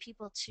for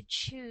people to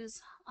choose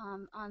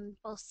on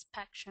both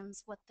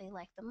spectrums what they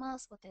like the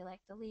most, what they like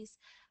the least,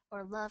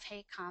 or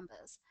love-hate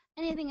combos.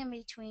 Anything in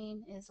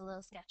between is a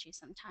little sketchy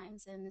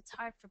sometimes, and it's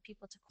hard for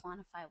people to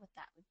quantify what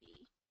that would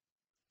be.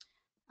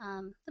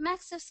 The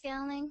MaxDiff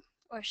scaling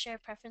or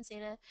shared preference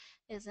data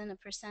is in a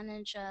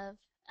percentage of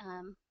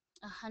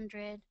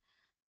 100%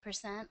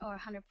 or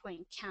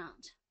 100-point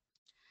count.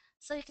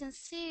 So you can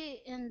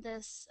see in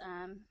this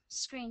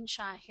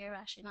screenshot here,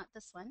 actually not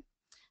this one,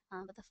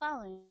 but the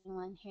following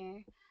one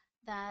here,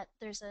 that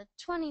there's a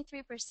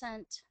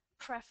 23%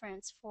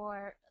 preference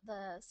for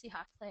the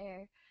Seahawk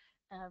player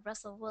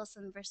Russell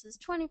Wilson versus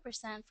 20%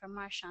 for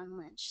Marshawn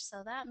Lynch.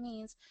 So that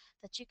means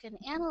that you can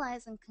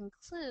analyze and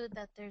conclude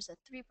that there's a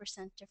 3%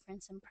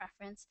 difference in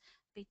preference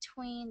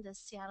between the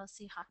Seattle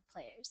Seahawks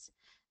players.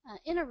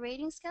 In a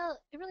rating scale,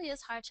 it really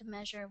is hard to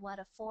measure what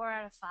a 4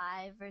 out of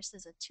 5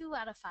 versus a 2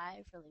 out of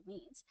 5 really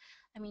means.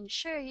 I mean,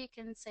 sure, you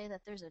can say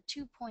that there's a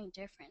 2-point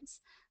difference,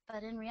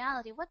 but in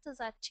reality, what does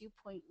that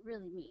 2-point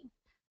really mean?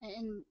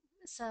 And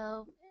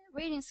so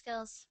rating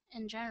scales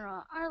in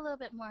general are a little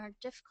bit more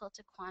difficult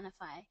to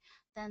quantify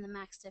than the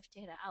MaxDiff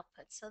data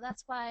output. So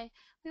that's why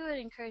we would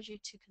encourage you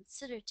to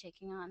consider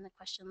taking on a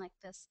question like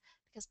this,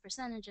 because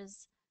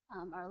percentages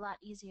are a lot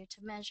easier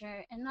to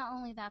measure. And not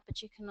only that,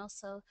 but you can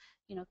also,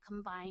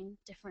 combine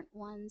different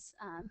ones,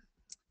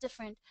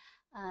 different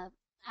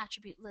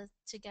attribute lists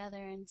together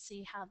and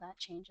see how that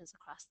changes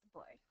across the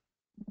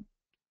board.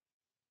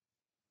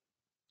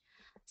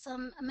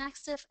 Some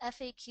MaxDiff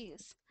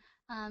FAQs.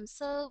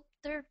 So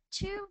there are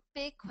two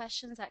big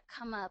questions that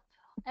come up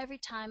every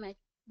time I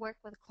work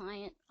with a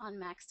client on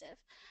MaxDiff.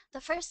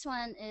 The first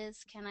one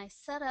is, can I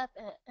set up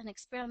an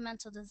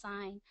experimental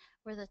design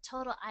where the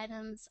total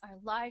items are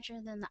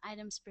larger than the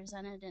items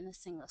presented in a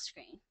single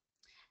screen?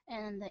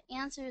 And the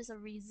answer is a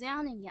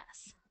resounding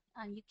yes.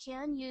 You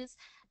can use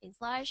a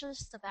large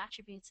list of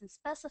attributes and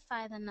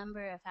specify the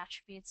number of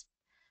attributes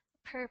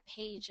per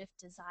page if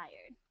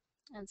desired.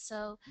 And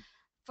so,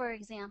 for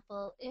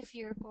example, if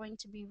you're going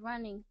to be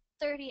running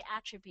 30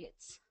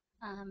 attributes,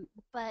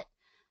 but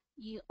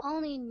you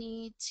only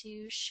need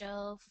to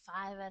show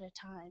 5 at a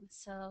time.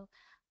 So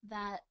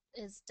that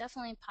is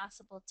definitely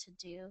possible to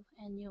do,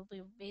 and you'll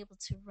be able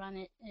to run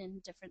it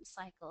in different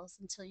cycles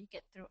until you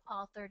get through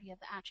all 30 of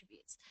the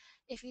attributes.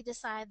 If you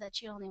decide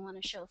that you only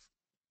want to show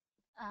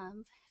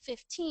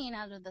 15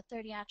 out of the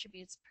 30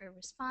 attributes per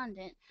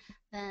respondent,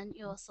 then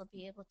you'll also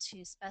be able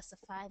to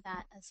specify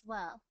that as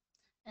well.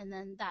 And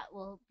then that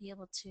will be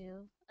able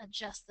to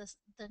adjust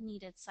the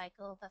needed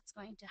cycle that's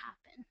going to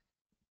happen.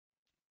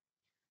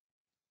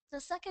 The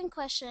second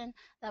question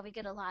that we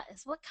get a lot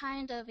is, what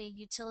kind of a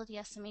utility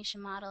estimation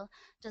model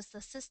does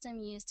the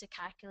system use to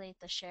calculate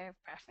the share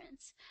of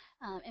preference?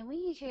 And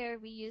we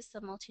use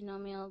the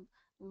multinomial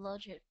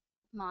logit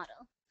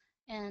model.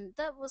 And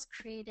that was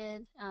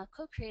created,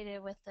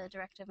 co-created with the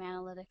Director of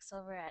Analytics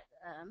over at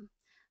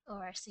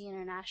ORC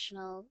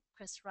International,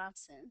 Chris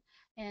Robson.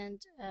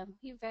 And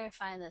he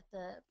verified that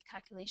the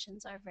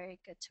calculations are very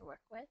good to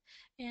work with.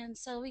 And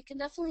so we can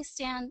definitely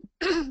stand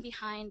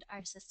behind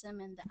our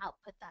system and the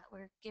output that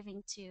we're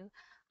giving to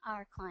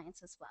our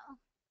clients as well.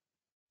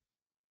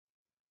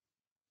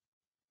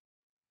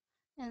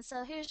 And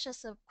so here's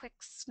just a quick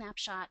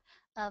snapshot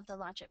of the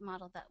logic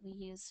model that we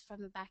use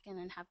from the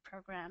backend and have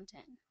programmed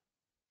in.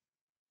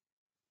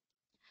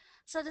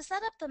 So to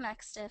set up the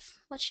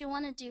MaxDiff, what you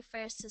want to do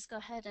first is go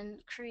ahead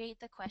and create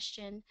the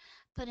question,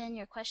 put in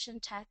your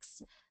question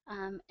text,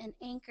 and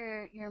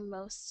anchor your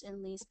most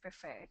and least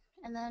preferred.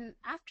 And then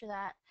after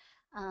that,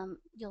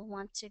 you'll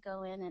want to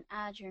go in and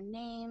add your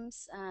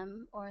names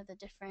or the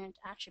different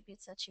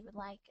attributes that you would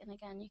like. And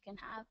again, you can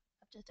have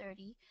up to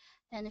 30.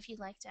 And if you'd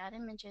like to add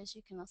images,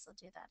 you can also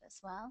do that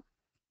as well.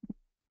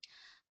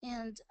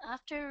 And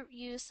after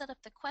you set up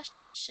the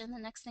question,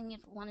 the next thing you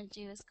want to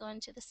do is go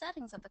into the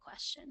settings of the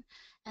question.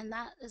 And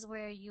that is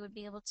where you would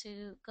be able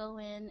to go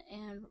in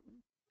and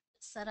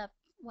set up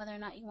whether or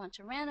not you want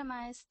to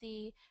randomize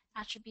the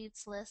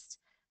attributes list.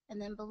 And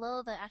then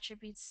below the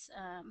attributes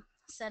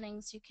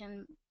settings, you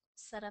can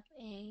set up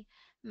a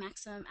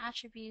maximum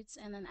attributes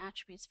and then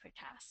attributes per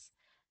task.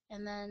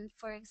 And then,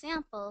 for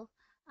example,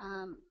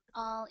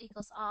 all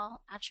equals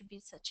all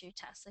attributes that you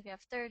test. So if you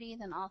have 30,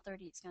 then all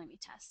 30 is going to be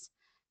tests.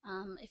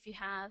 If you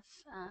have,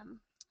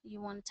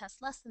 you want to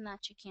test less than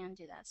that, you can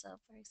do that. So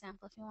for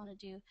example, if you want to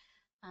do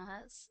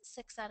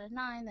 6 out of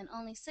 9, then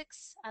only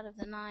 6 out of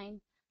the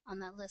 9 on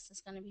that list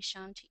is going to be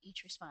shown to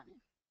each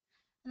respondent.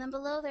 And then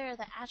below there are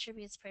the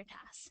attributes per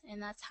task,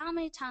 and that's how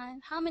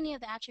many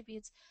of the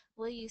attributes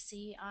will you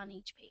see on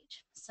each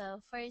page.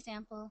 So for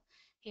example,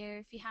 here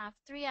if you have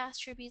 3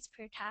 attributes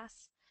per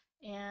task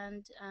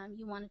and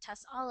you want to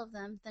test all of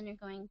them, then you're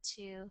going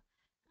to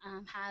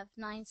have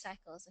 9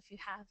 cycles if you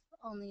have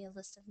only a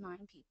list of 9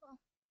 people.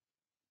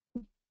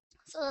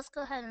 So let's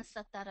go ahead and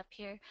set that up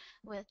here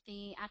with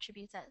the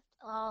attributes at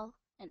all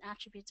and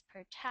attributes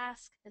per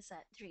task is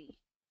at 3.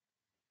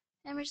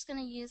 And we're just going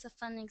to use a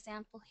fun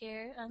example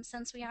here.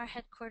 Since we are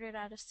headquartered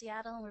out of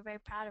Seattle and we're very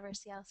proud of our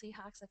Seattle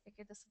Seahawks, I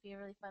figured this would be a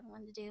really fun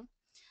one to do.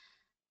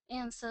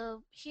 And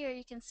so here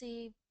you can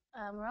see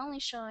we're only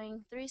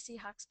showing 3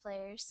 Seahawks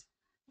players.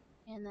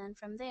 And then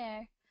from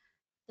there,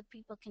 the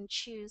people can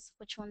choose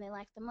which one they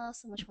like the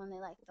most and which one they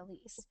like the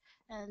least.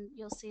 And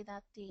you'll see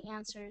that the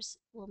answers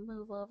will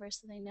move over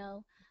so they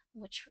know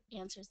which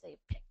answers they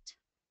picked.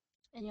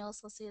 And you'll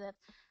also see that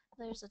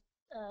there's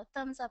a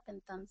thumbs up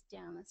and thumbs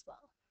down as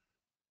well.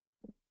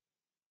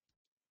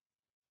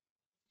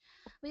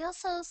 We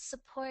also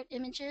support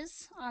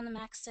images on the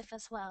MaxDiff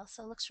as well,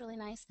 so it looks really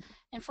nice.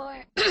 And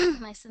for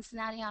my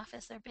Cincinnati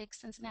office, they're big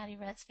Cincinnati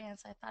Reds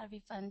fans, so I thought it'd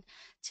be fun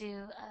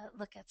to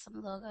look at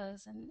some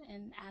logos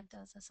and add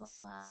those as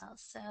well.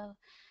 So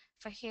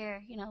for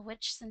here, you know,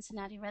 which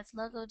Cincinnati Reds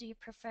logo do you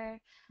prefer?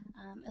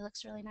 It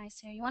looks really nice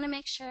here. You want to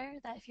make sure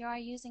that if you are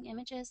using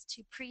images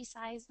to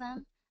pre-size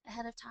them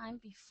ahead of time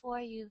before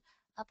you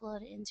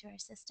upload it into our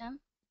system.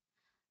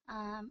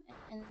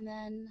 And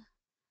then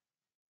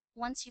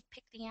once you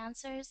pick the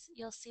answers,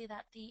 you'll see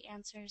that the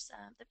answers,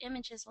 the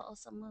images will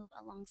also move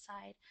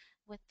alongside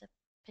with the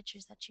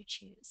pictures that you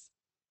choose.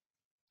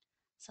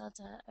 So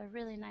it's a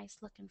really nice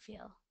look and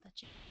feel that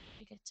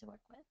you get to work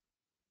with.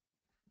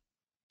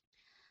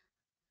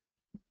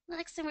 The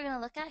next thing we're going to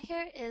look at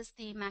here is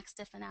the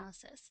MaxDiff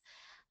analysis.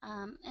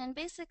 And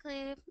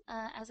basically,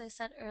 as I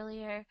said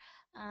earlier,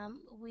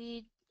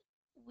 we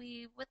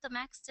with the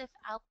MaxDiff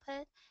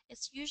output,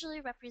 it's usually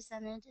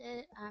represented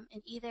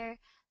in either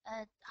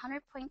a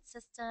 100-point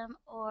system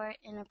or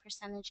in a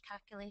percentage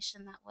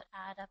calculation that would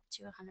add up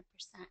to 100%.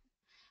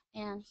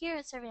 And here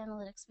at Survey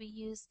Analytics, we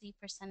use the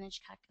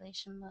percentage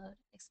calculation mode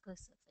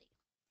exclusively.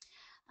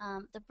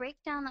 The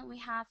breakdown that we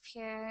have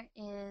here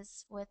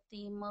is with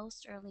the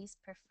most or least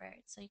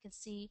preferred. So you can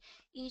see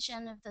each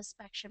end of the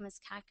spectrum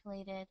is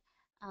calculated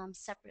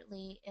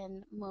separately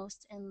in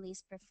most and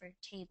least preferred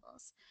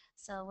tables.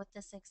 So with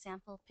this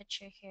example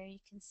picture here, you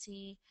can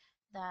see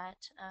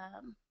that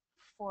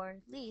for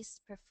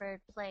least preferred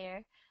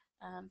player,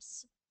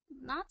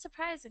 not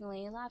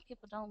surprisingly, a lot of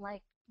people don't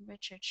like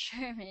Richard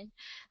Sherman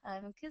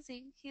because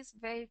he's a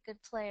very good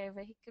player,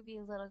 but he could be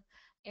a little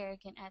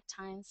arrogant at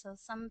times. So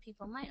some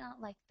people might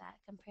not like that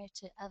compared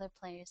to other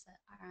players that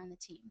are on the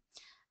team.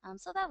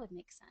 So that would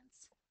make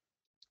sense.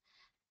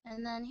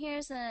 And then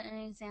here's an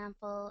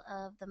example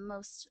of the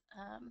most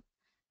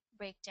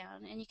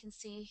breakdown. And you can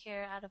see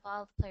here, out of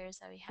all the players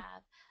that we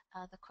have,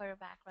 the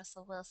quarterback,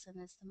 Russell Wilson,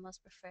 is the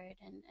most preferred.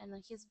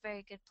 And he's a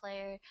very good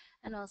player.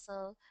 And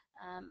also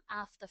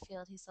off the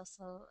field, he's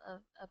also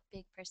a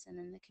big person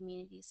in the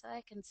community. So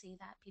I can see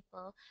that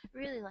people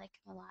really like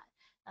him a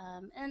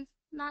lot. And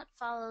not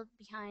followed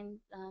behind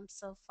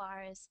so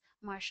far as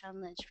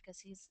Marshawn Lynch,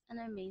 because he's an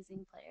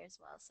amazing player as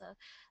well. So,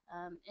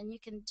 and you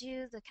can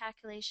do the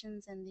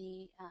calculations and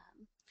the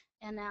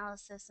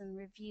analysis and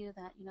review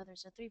that, you know,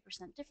 there's a 3%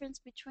 difference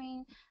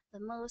between the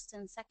most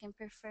and second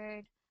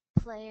preferred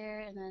player,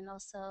 and then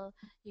also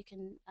you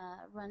can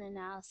run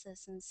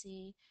analysis and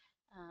see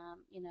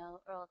you know,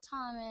 Earl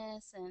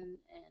Thomas and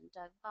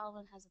Doug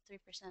Baldwin has a 3%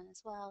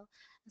 as well.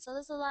 And so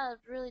there's a lot of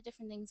really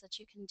different things that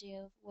you can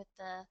do with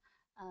the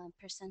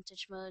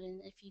percentage mode.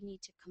 And if you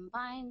need to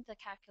combine the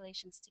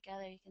calculations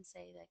together, you can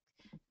say that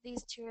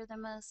these two are the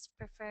most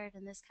preferred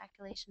in this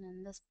calculation,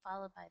 and this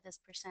followed by this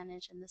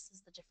percentage, and this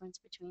is the difference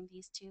between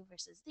these two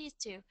versus these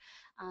two.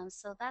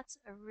 So that's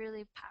a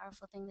really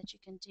powerful thing that you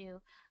can do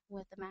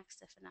with the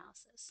MaxDiff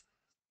analysis.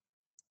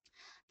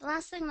 The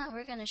last thing that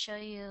we're going to show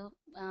you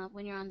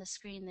when you're on the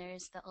screen there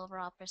is the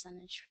overall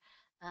percentage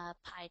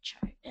pie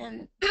chart.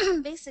 And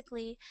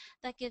basically,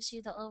 that gives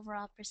you the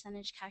overall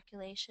percentage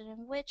calculation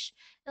in which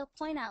it'll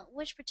point out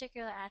which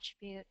particular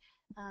attribute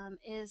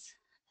is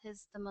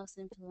the most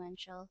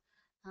influential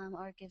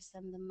or gives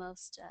them the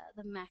most,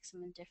 the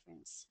maximum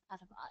difference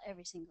out of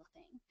every single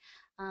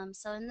thing.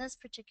 So in this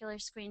particular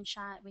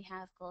screenshot, we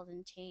have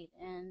Golden Tate,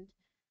 and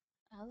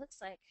looks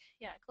like,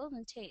 yeah,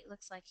 Golden Tate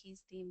looks like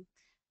he's the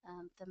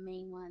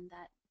main one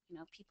that, you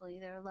know, people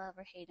either love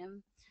or hate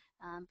him.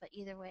 But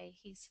either way,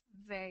 he's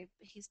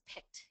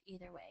picked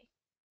either way.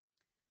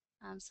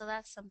 So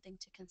that's something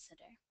to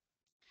consider.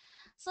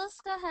 So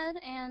let's go ahead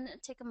and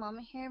take a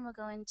moment here, and we'll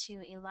go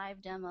into a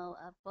live demo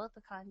of both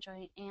the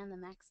Conjoint and the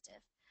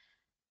MaxDiff.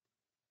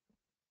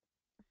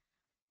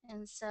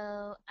 And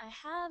so I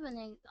have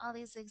all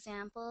these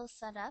examples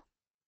set up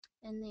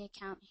in the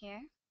account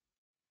here.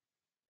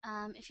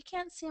 If you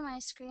can't see my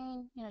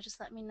screen, just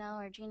let me know,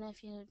 or Gina,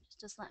 if you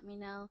just let me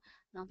know,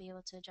 and I'll be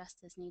able to adjust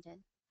as needed.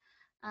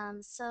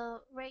 So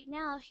right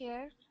now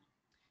here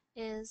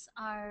is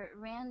our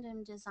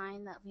random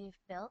design that we've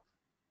built.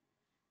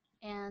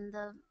 And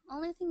the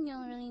only thing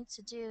you'll really need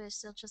to do is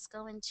you'll just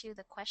go into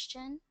the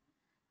question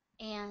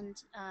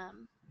and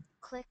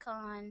click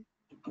on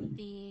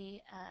the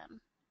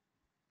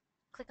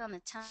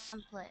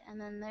template, and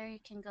then there you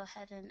can go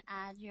ahead and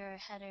add your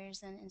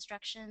headers and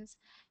instructions,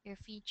 your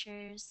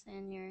features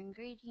and your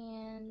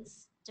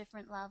ingredients,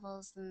 different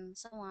levels, and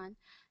so on.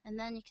 And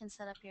then you can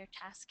set up your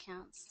task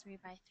counts 3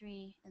 by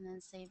 3 and then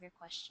save your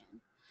question.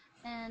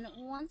 And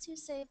once you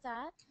save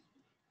that,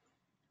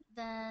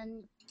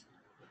 then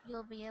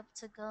you'll be able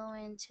to go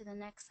into the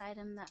next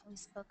item that we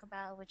spoke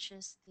about, which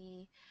is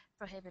the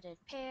prohibited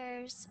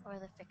pairs or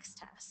the fixed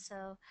task.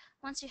 So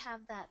once you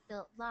have that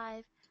built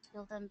live,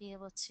 you'll then be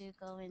able to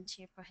go into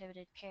your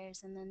prohibited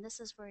pairs, and then this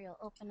is where you'll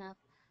open up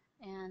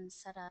and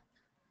set up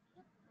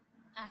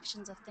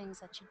actions of things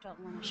that you don't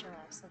want to show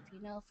up. So if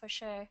you know for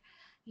sure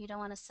you don't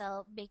want to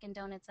sell bacon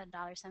donuts at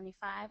 $1.75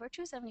 or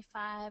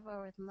 $2.75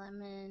 or with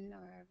lemon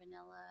or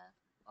vanilla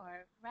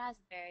or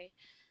raspberry,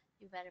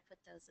 you better put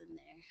those in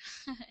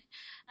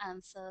there.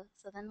 So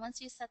then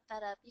once you set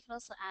that up, you can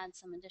also add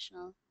some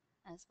additional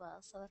as well.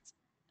 So that's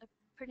a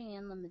pretty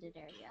unlimited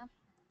area.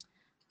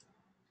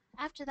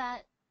 After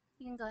that,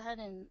 you can go ahead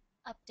and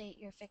update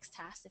your fixed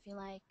tasks if you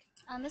like.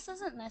 This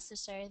isn't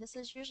necessary. This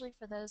is usually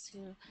for those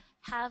who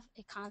have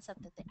a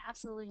concept that they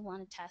absolutely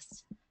want to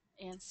test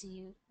and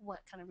see what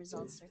kind of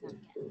results they're going to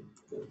get.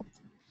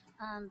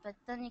 But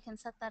then you can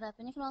set that up,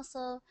 and you can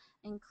also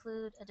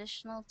include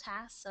additional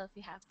tasks. So if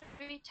you have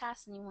 3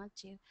 tasks and you want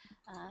to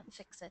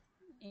fix it,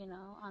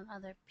 on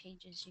other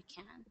pages, you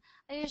can.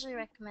 I usually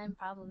recommend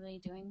probably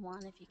doing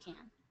 1 if you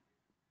can.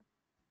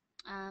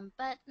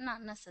 But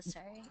not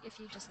necessary. If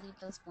you just leave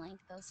those blank,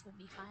 those would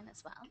be fine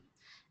as well.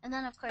 And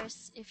then, of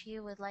course, if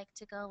you would like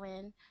to go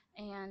in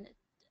and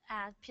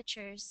add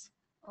pictures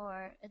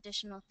or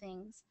additional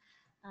things,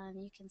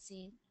 you can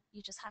see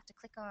you just have to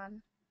click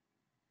on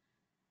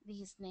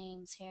these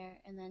names here,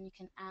 and then you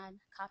can add,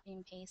 copy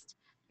and paste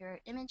your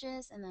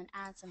images, and then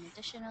add some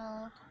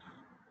additional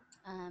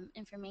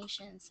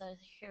information. So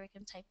here we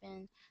can type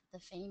in the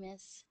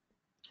famous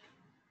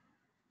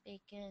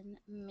bacon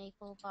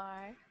maple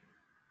bar.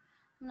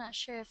 I'm not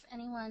sure if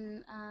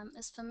anyone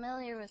is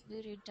familiar with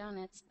Voodoo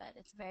Donuts, but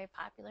it's very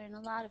popular, and a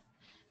lot of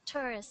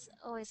tourists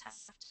always have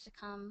to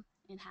come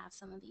and have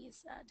some of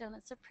these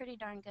donuts. They're pretty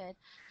darn good,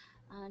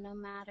 no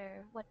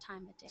matter what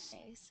time of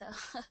day. So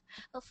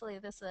hopefully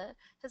this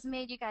has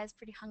made you guys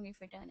pretty hungry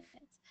for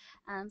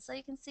donuts. So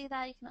you can see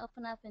that you can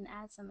open up and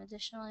add some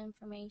additional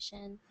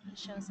information,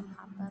 show some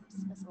pop-ups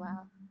as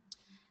well.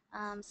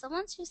 So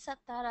once you set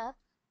that up,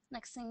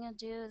 next thing you'll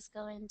do is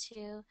go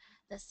into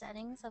the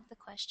settings of the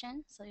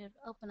question. So you'll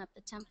open up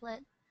the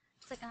template,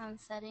 click on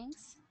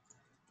settings,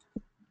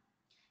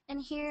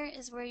 and here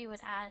is where you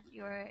would add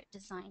your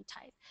design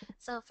type.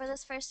 So for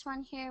this first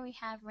one here, we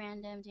have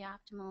random,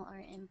 de-optimal, or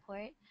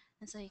import,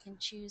 and so you can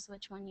choose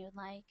which one you would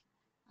like,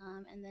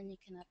 and then you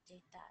can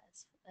update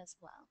that as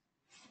well.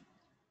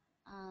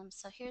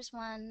 So here's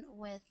one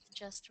with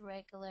just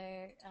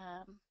regular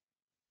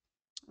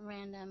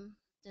random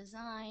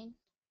design,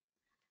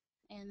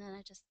 and then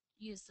I just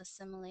use the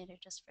simulator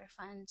just for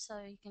fun, so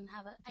you can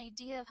have an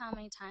idea of how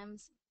many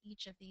times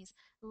each of these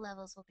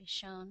levels will be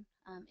shown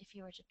if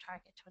you were to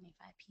target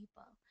 25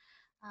 people.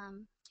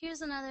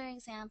 Here's another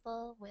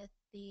example with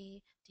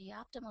the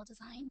de-optimal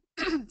design.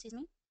 Excuse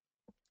me.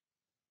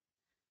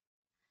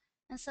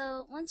 And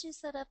so once you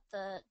set up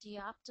the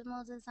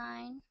de-optimal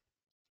design,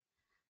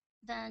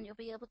 then you'll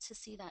be able to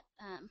see that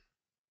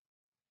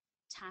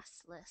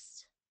task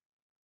list.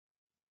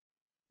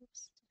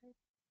 Oops,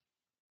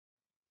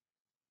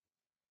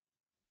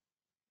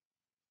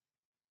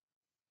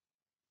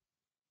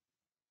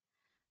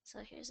 so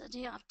here's a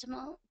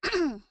de-optimal,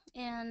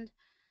 and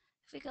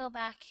if we go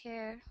back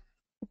here,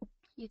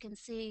 you can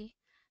see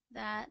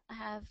that I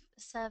have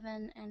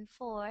 7 and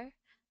 4,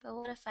 but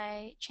what if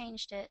I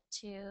changed it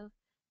to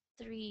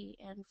 3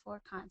 and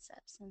 4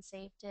 concepts and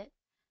saved it,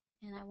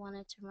 and I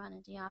wanted to run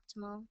a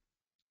de-optimal?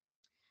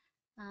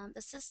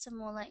 The system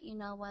will let you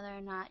know whether or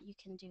not you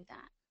can do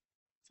that.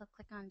 So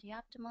click on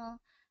de-optimal,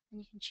 and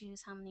you can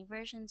choose how many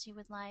versions you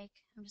would like.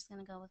 I'm just going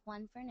to go with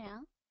 1 for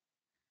now,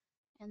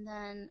 and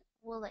then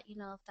we'll let you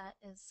know if that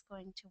is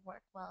going to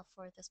work well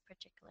for this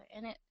particular.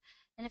 And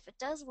if it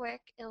does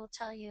work, it will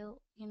tell you,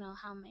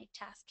 how many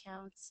task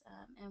counts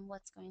and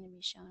what's going to be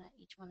shown at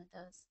each one of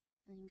those.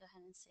 And you can go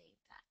ahead and save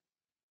that.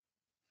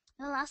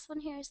 And the last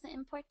one here is the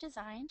import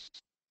design.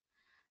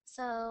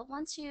 So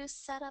once you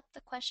set up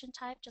the question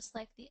type, just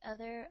like the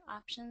other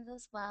options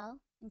as well,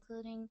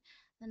 including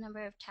the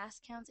number of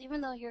task counts,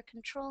 even though you're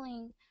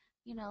controlling,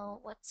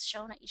 what's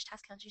shown at each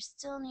task count, you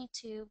still need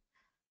to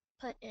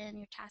put in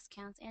your task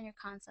counts and your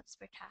concepts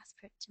per task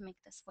to make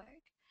this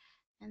work.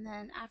 And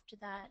then after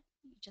that,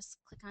 you just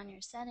click on your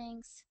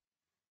settings,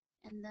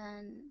 And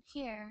then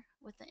here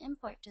with the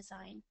import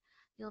design,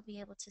 you'll be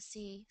able to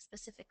see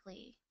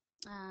specifically,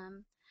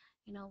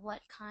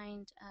 what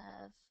kind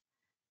of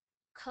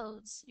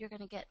codes you're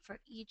going to get for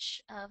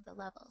each of the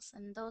levels.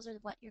 And those are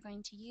what you're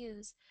going to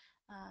use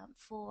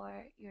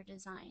for your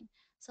design.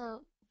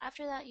 So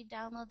after that, you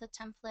download the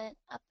template,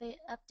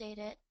 update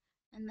it,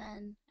 and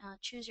then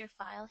choose your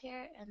file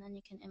here, and then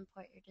you can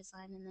import your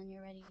design, and then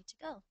you're ready to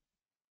go.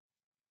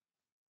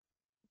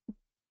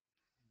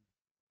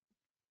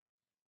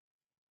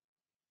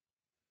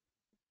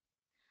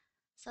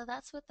 So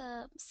that's with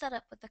the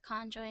setup with the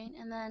conjoint.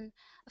 And then,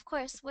 of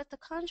course, with the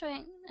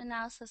conjoint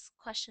analysis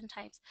question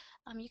types,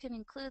 you can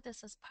include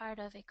this as part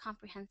of a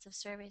comprehensive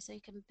survey. So you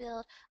can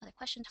build other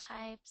question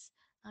types.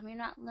 You're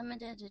not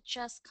limited to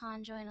just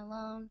conjoint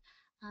alone.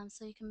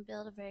 So you can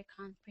build a very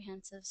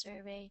comprehensive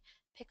survey,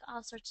 pick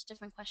all sorts of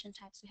different question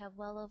types. We have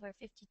well over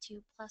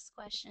 52 plus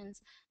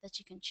questions that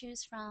you can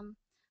choose from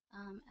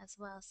as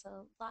well.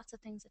 So lots of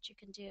things that you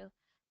can do.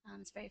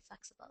 It's very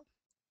flexible.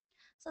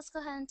 So let's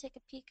go ahead and take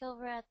a peek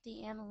over at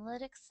the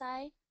analytics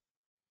side.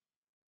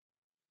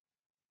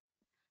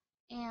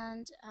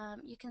 And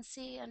you can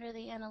see under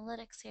the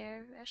analytics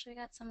here, we actually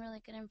got some really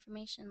good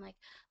information like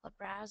what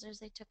browsers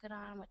they took it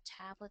on, what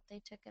tablet they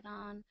took it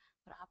on,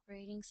 what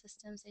operating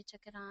systems they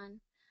took it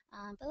on.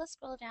 But let's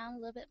scroll down a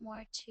little bit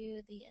more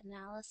to the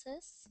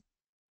analysis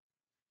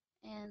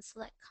and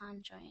select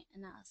conjoint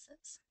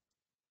analysis.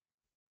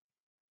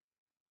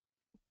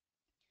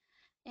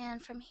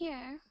 And from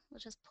here, we'll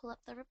just pull up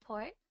the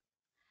report.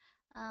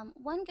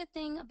 One good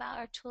thing about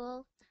our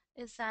tool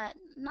is that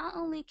not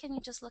only can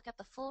you just look at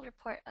the full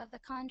report of the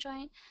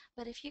conjoint,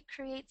 but if you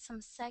create some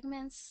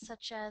segments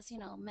such as,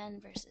 men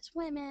versus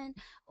women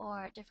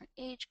or different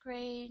age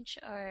range,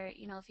 or,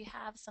 if you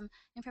have some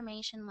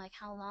information like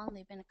how long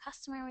they've been a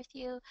customer with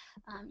you,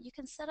 you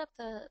can set up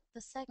the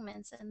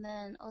segments and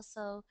then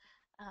also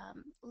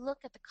look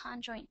at the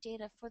conjoint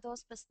data for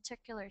those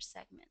particular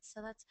segments.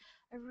 So that's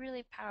a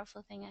really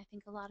powerful thing. I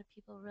think a lot of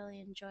people really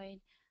enjoyed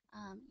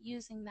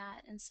using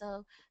that, and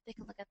so they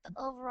can look at the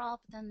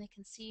overall, but then they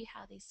can see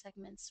how these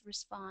segments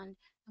respond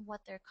and what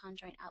their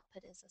conjoint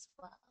output is as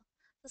well.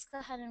 Let's go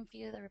ahead and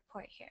view the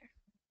report here.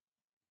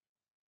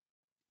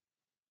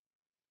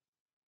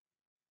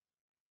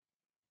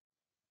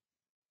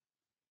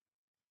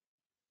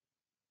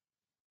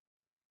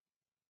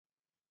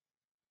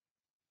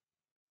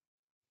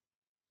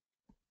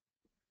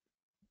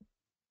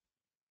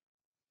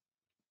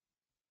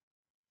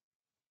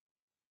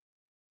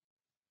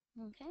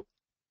 Okay.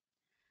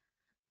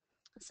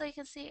 So you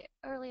can see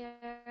earlier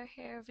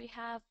here we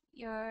have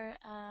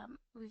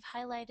we've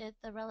highlighted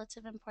the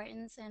relative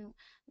importance and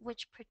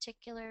which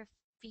particular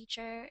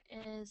feature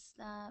is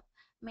the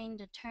main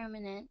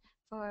determinant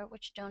for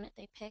which donut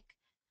they pick.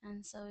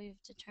 And so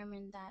we've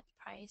determined that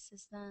price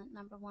is the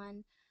number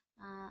one,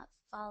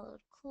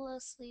 followed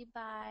closely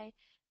by,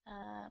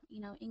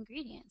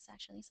 ingredients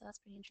actually. So that's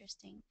pretty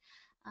interesting.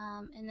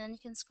 And then you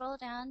can scroll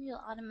down,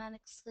 you'll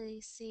automatically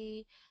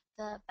see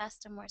the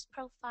best and worst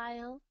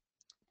profile.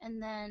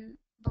 And then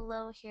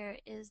below here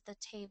is the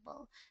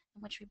table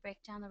in which we break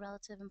down the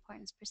relative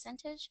importance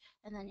percentage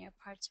and then your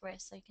parts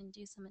worth, so you can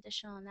do some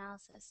additional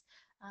analysis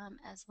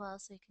as well,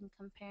 so you can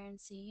compare and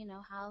see,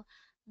 how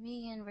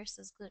vegan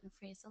versus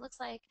gluten-free. So it looks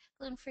like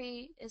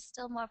gluten-free is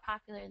still more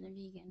popular than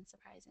vegan,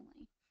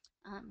 surprisingly,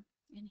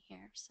 in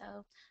here.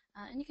 So,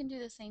 and you can do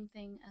the same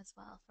thing as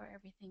well for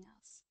everything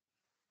else.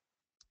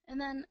 And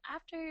then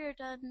after you're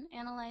done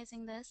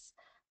analyzing this,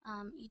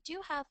 you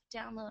do have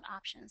download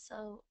options.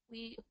 So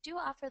we do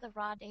offer the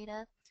raw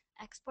data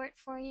export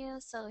for you.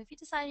 So if you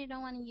decide you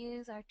don't want to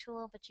use our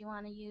tool, but you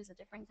want to use a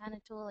different kind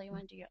of tool, or you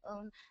want to do your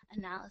own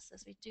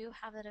analysis, we do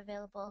have it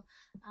available.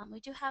 We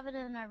do have it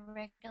in our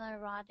regular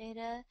raw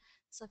data.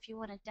 So if you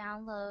want to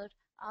download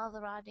all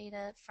the raw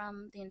data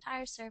from the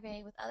entire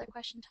survey with other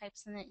question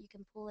types in it, you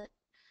can pull it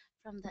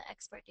from the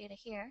export data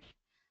here.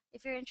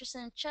 If you're interested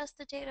in just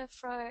the data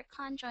for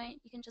conjoint,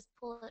 you can just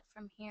pull it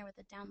from here with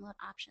the download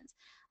options.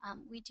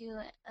 We do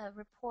a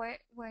report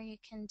where you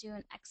can do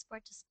an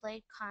export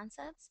displayed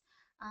concepts.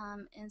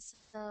 And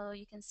so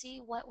you can see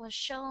what was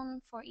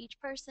shown for each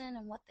person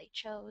and what they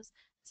chose,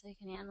 so you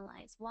can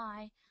analyze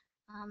why.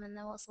 And then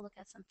we'll also look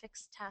at some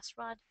fixed task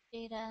raw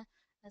data,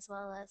 as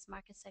well as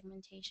market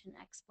segmentation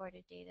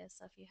exported data.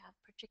 So if you have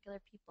particular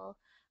people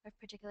or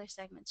particular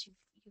segments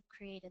you've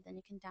created, then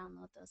you can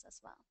download those as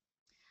well.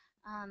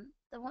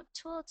 The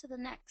tool to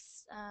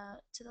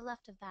the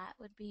left of that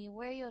would be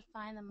where you would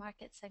find the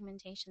market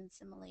segmentation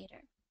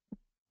simulator.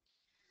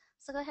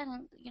 So go ahead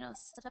and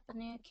set up a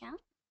new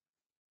account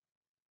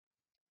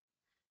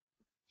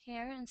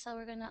here, and so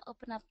we're going to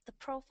open up the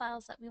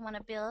profiles that we want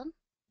to build.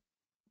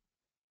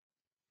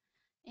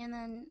 And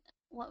then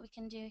what we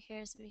can do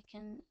here is we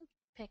can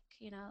pick,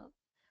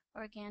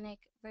 organic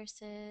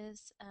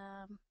versus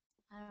I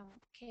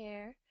don't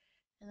care.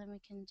 And then we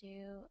can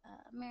do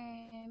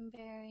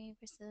Marionberry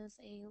versus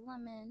a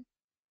lemon.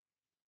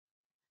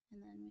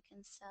 And then we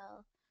can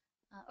sell,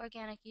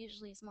 organic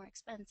usually is more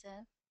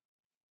expensive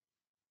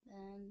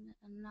than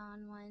a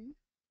non one.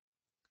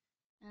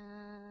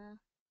 Uh,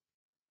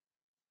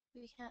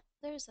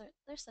 there's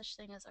such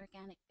thing as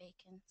organic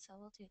bacon, so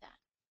we'll do that.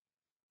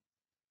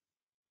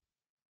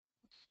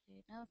 We'll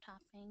do no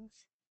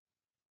toppings.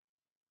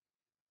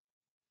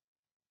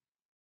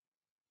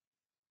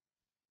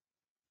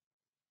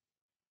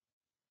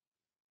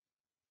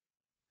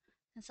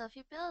 And so if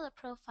you build a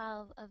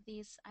profile of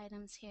these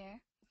items here,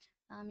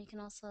 you can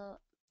also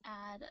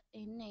add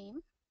a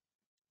name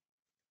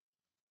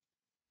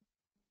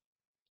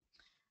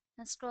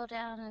and scroll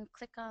down and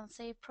click on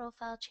Save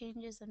Profile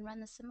Changes and run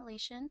the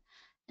simulation.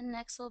 And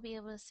next we'll be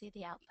able to see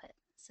the output.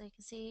 So you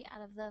can see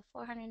out of the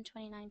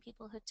 429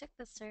 people who took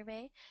the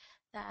survey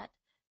that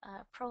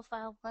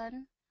profile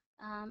 1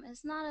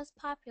 is not as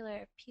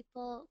popular.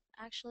 People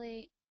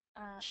actually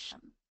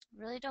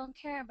really don't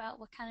care about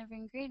what kind of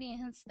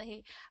ingredients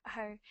they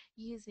are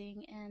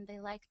using, and they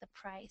like the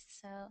price.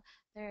 So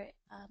they're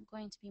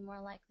going to be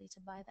more likely to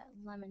buy that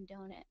lemon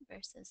donut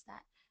versus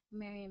that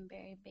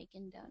Marionberry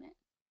bacon donut.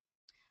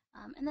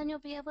 And then you'll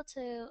be able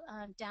to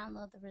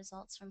download the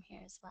results from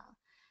here as well.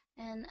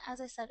 And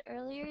as I said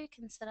earlier, you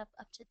can set up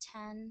to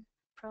 10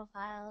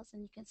 profiles,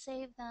 and you can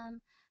save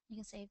them. You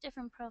can save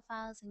different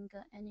profiles, and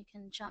you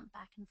can jump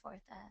back and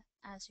forth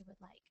as you would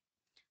like.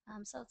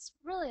 So it's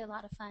really a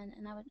lot of fun,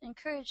 and I would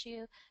encourage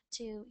you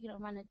to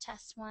run a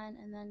test one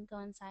and then go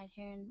inside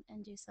here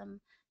and do some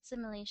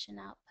simulation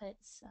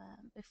outputs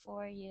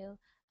before you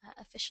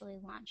officially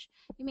launch.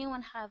 You may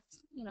want to have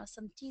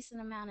some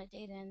decent amount of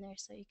data in there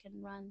so you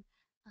can run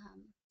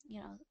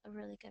a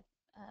really good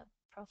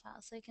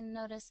profile. So you can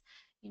notice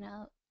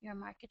your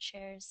market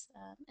shares,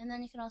 and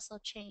then you can also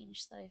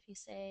change. So if you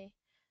say,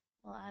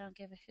 well, I don't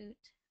give a hoot,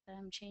 but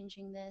I'm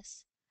changing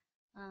this,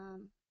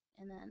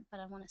 but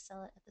I want to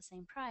sell it at the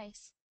same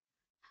price,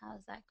 how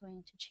is that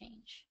going to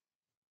change?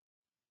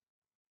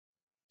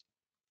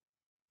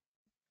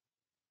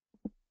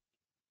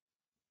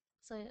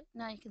 So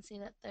now you can see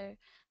that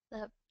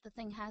the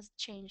thing has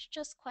changed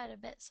just quite a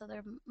bit, so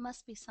there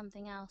must be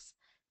something else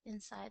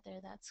inside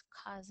there that's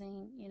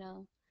causing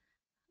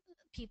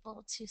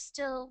people to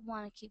still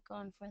want to keep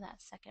going for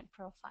that second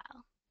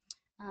profile.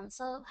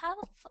 So have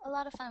a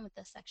lot of fun with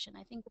this section.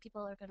 I think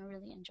people are going to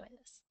really enjoy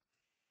this.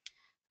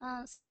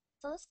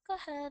 So let's go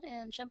ahead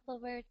and jump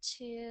over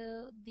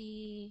to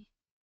the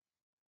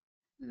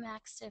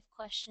MaxDiff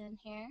question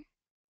here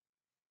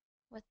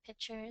with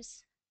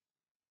pictures.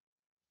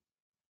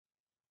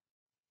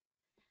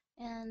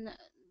 And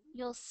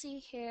you'll see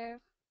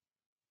here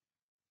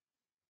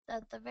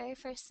that the very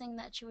first thing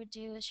that you would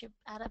do is you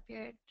add up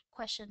your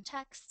question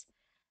text,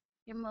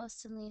 your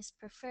most and least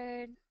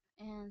preferred,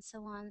 and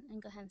so on,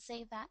 and go ahead and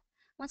save that.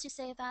 Once you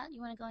save that,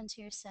 you want to go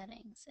into your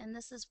settings, and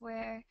this is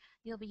where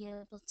you'll be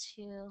able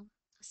to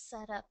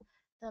set up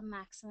the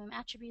maximum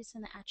attributes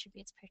and the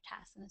attributes per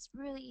task, and it's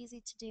really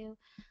easy to do.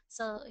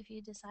 So if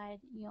you decide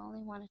you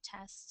only want to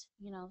test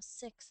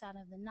 6 out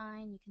of the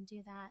 9, you can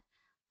do that.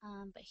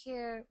 But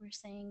here we're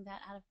saying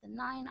that out of the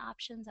 9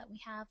 options that we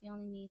have, we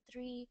only need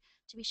 3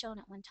 to be shown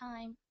at one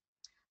time.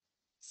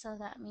 So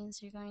that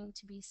means you're going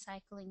to be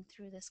cycling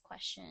through this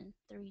question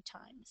 3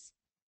 times.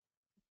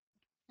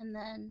 And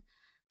then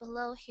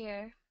below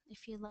here,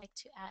 if you'd like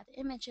to add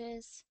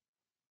images,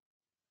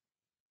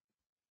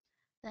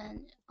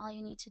 then all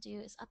you need to do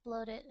is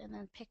upload it and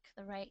then pick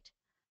the right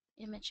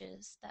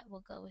images that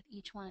will go with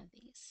each one of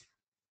these.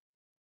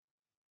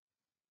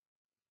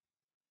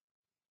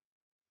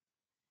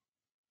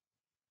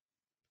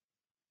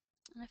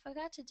 And I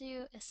forgot to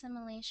do a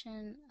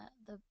simulation,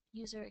 the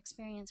user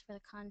experience for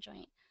the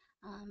conjoint,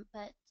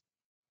 but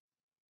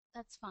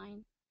that's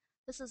fine.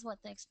 This is what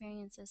the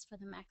experience is for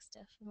the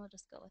MaxDiff, and we'll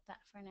just go with that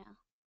for now.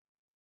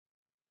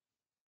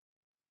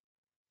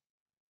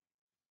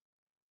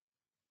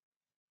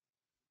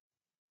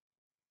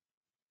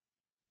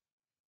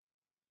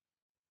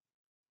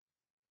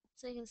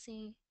 So you can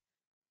see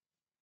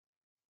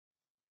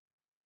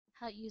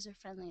how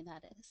user-friendly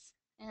that is.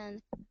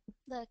 And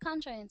the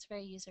conjoint is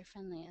very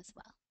user-friendly as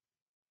well.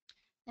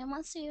 And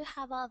once you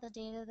have all the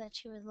data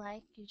that you would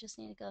like, you just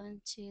need to go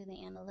into the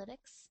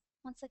analytics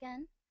once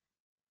again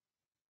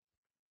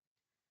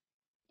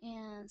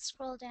and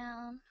scroll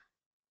down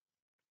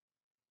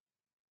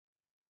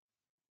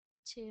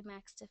to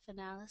MaxDiff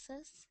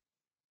Analysis.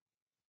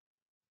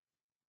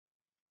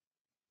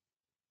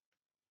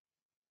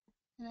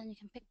 And then you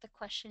can pick the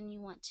question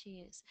you want to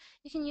use.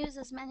 You can use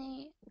as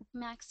many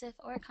MaxDiff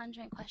or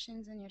conjoint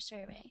questions in your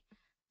survey,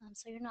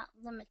 so you're not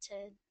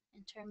limited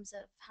in terms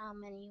of how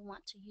many you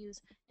want to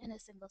use in a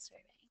single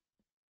survey.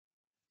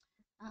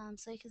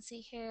 So you can see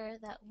here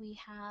that we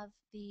have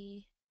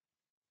the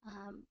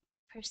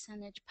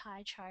percentage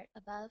pie chart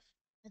above,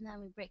 and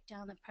then we break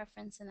down the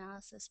preference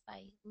analysis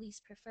by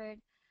least preferred.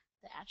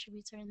 The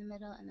attributes are in the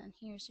middle, and then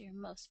here's your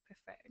most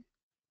preferred.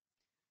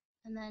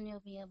 And then you'll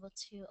be able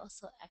to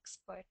also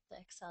export the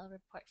Excel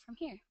report from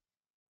here.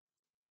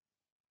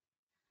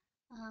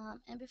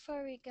 And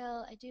before we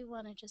go, I do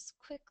want to just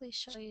quickly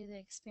show you the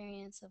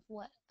experience of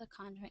what the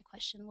conjoint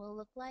question will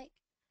look like.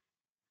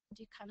 I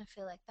do kind of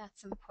feel like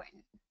that's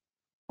important.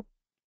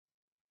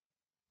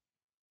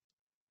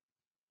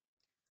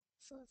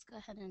 So let's go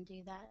ahead and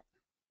do that.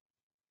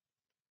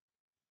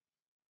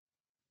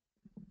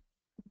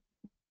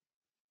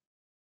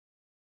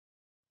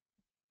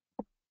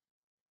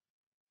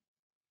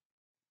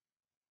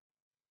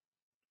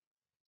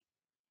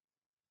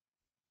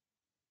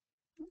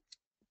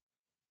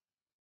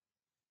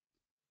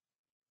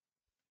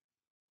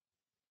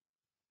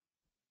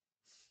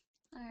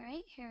 All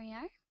right, here we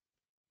are.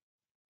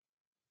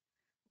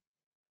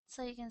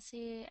 So you can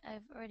see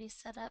I've already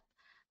set up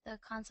the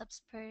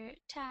concepts per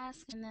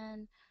task, and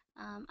then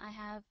I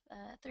have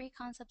 3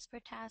 concepts per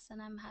task,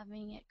 and I'm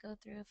having it go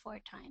through 4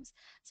 times.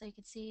 So you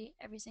can see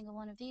every single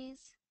one of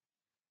these,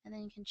 and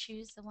then you can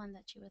choose the one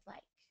that you would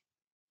like.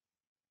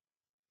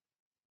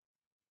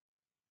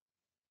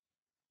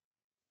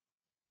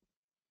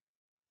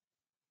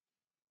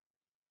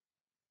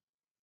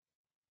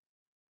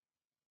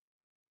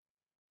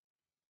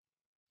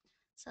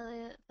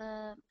 So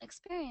the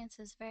experience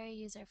is very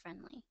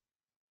user-friendly.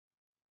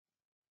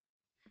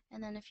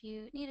 And then if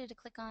you needed to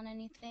click on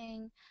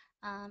anything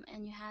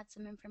and you had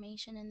some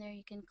information in there,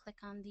 you can click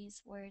on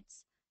these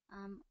words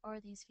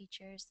or these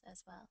features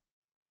as well.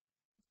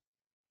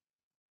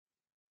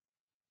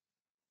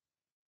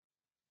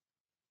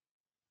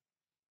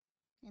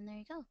 And there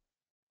you go.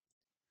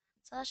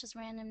 So that's just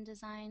random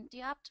design. The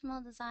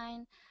optimal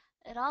design,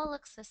 it all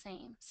looks the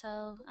same.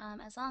 So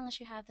as long as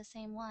you have the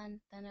same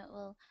one, then it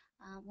will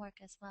work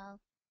as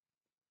well.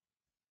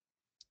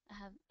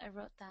 I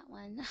wrote that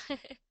one.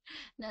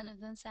 None of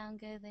them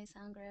sound good. They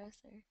sound gross.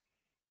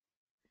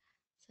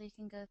 So you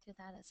can go through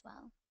that as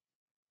well.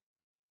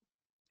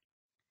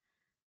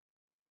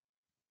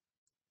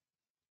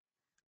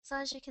 So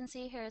as you can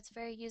see here, it's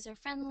very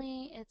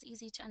user-friendly, it's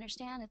easy to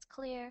understand, it's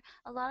clear.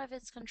 A lot of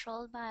it's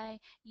controlled by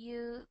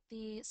you,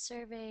 the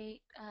survey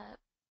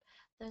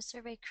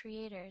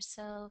creators.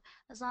 So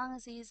as long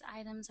as these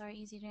items are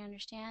easy to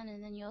understand,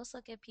 and then you also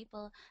give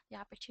people the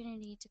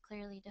opportunity to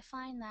clearly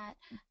define that,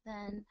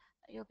 then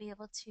you'll be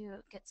able to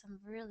get some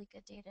really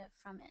good data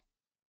from it.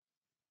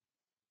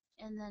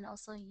 And then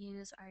also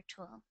use our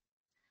tool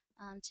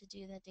to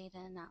do the data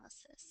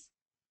analysis.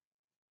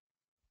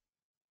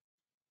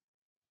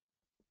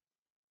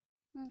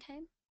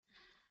 Okay.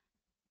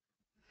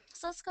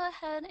 So let's go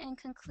ahead and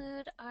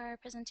conclude our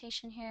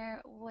presentation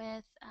here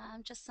with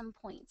just some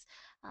points.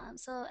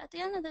 So at the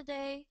end of the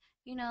day,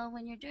 you know,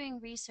 when you're doing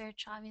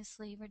research,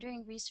 obviously we're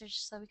doing research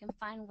so we can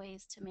find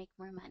ways to make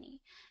more money.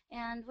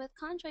 And with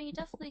Conjoint, you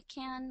definitely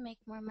can make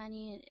more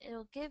money.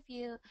 It'll give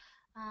you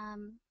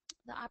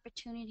the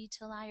opportunity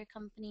to allow your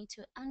company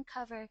to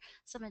uncover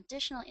some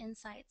additional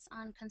insights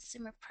on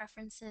consumer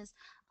preferences,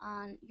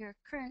 on your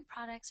current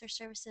products or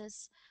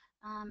services,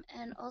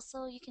 and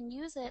also you can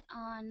use it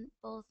on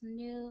both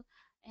new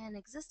and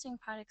existing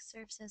product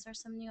services or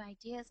some new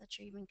ideas that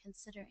you're even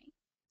considering.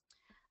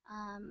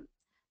 Um,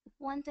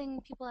 One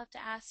thing people have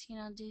to ask, you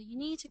know, do you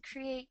need to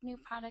create new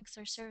products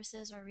or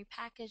services or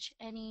repackage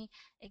any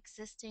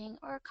existing,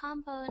 or a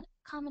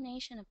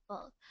combination of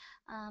both?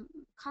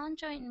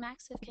 Conjoint and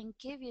MaxDiff can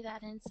give you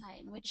that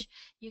insight in which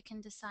you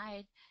can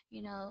decide,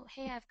 you know,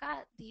 hey, I've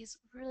got these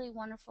really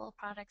wonderful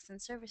products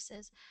and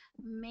services.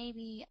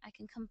 Maybe I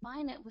can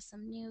combine it with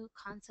some new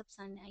concepts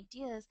and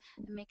ideas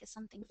and make it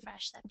something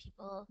fresh that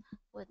people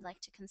would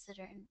like to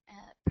consider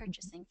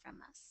purchasing from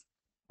us.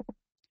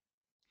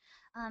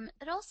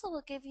 It also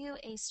will give you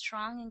a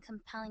strong and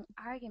compelling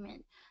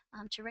argument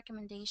to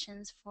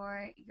recommendations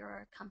for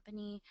your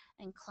company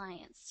and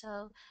clients.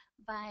 So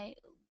by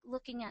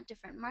looking at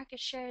different market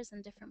shares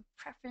and different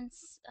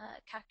preference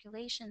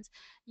calculations,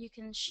 you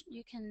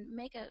can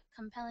make a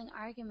compelling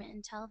argument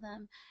and tell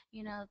them,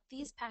 you know,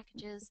 these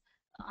packages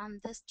on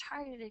this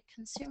targeted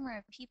consumer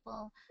of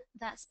people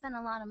that spend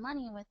a lot of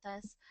money with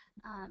us,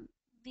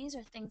 these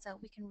are things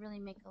that we can really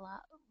make a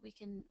lot. We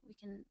can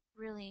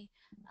really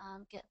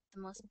get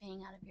the most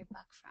bang out of your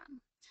buck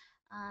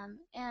from.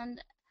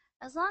 And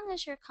as long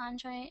as your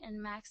conjoint and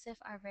MaxDiff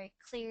are very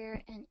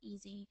clear and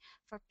easy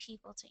for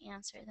people to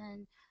answer,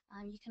 then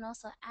you can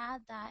also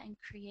add that and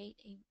create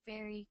a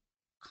very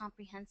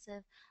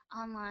comprehensive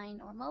online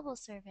or mobile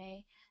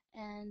survey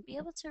and be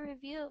able to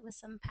review it with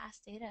some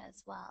past data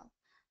as well.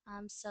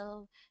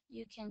 So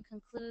you can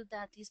conclude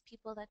that these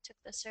people that took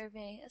the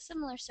survey, a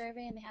similar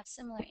survey, and they have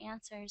similar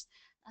answers,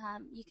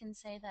 you can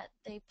say that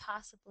they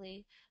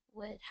possibly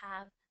would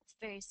have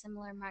very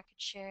similar market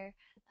share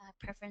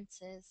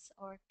preferences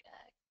or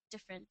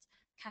different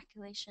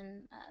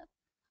calculation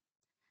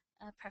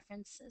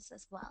preferences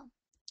as well.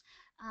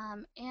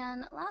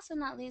 And last but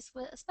not least,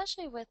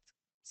 especially with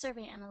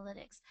survey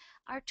analytics,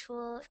 our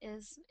tool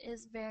is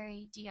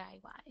very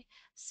DIY.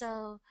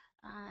 So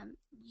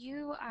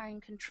you are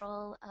in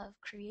control of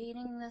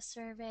creating the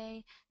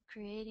survey,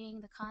 creating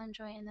the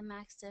conjoint and the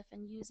MaxDiff,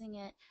 and using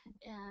it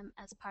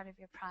as part of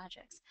your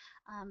projects.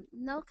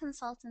 No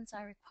consultants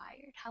are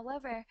required.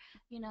 However,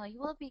 you know, you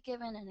will be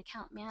given an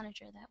account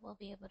manager that will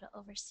be able to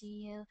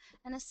oversee you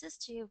and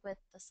assist you with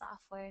the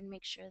software and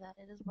make sure that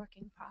it is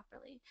working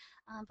properly.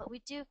 But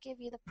we do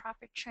give you the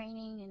proper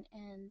training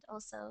and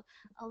also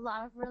a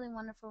lot of really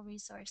wonderful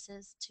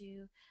resources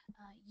to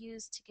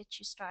use to get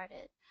you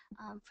started.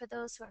 For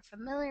those who are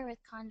familiar with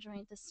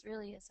Conjoint, this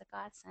really is a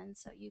godsend.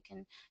 So you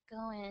can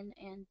go in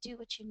and do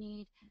what you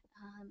need,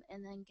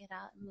 and then get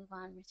out and move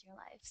on with your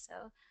life.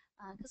 So,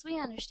 because we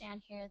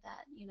understand here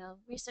that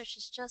research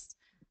is just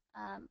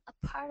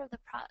a part of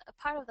a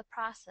part of the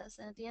process,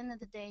 and at the end of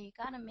the day, you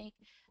got to make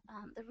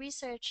the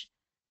research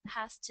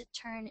has to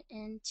turn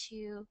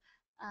into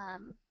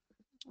um,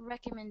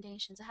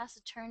 recommendations. It has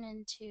to turn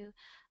into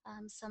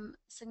some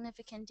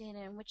significant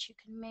data in which you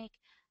can make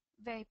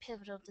very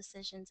pivotal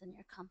decisions in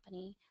your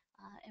company,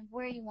 and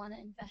where you want to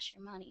invest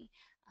your money,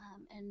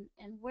 and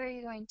where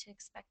you're going to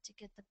expect to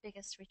get the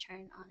biggest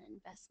return on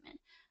investment.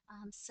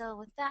 So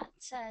with that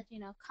said,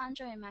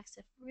 Conjoy and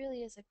MaxDiff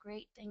really is a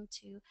great thing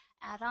to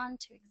add on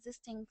to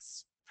existing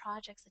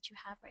projects that you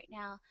have right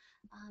now,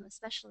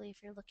 especially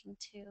if you're looking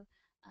to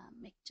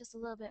make just a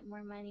little bit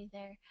more money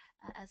there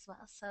as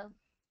well.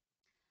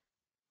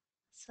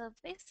 So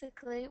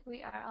basically,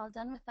 we are all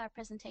done with our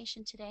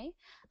presentation today.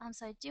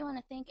 So I do want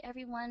to thank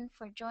everyone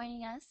for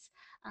joining us.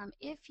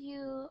 If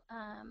you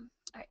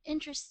are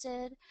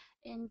interested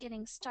in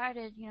getting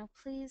started,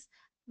 please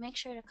make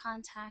sure to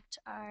contact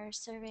our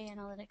survey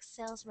analytics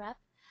sales rep,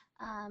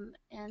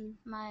 and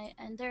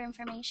their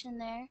information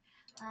there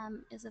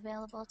is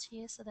available to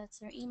you. So that's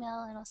their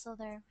email and also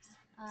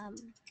um,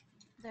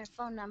 their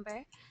phone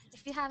number.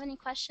 If you have any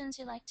questions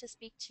you'd like to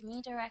speak to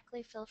me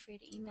directly, feel free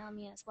to email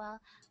me as well.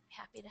 I'd be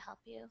happy to help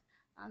you.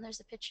 There's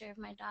a picture of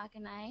my dog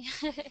and I.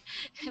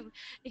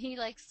 He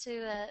likes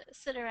to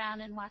sit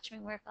around and watch me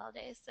work all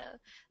day, so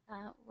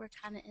we're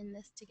kind of in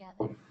this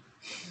together.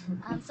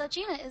 So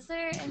Gina, is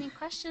there any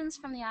questions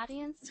from the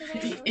audience today?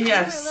 I know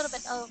we're a little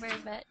bit Yes. over,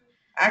 but we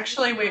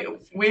Actually, can we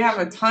help if you're we have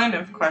a pushing. ton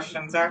of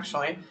questions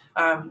actually,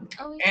 Oh,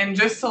 we and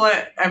do? just to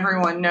let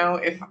everyone know,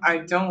 if I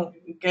don't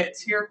get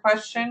to your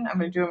question, I'm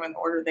going to do them in the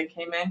order they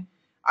came in.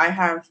 I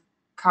have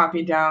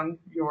copied down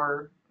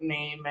your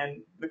name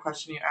and the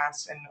question you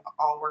asked, and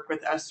I'll work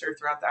with Esther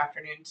throughout the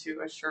afternoon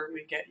to assure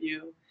we get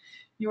you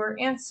your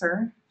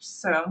answer.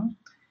 So,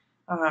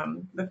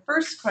 the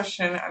first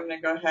question I'm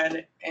going to go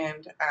ahead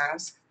and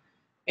ask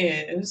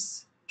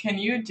is, can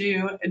you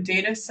do a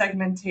data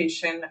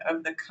segmentation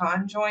of the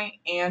conjoint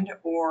and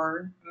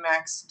or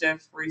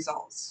MaxDiff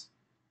results?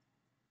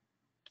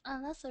 Oh,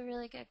 that's a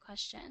really good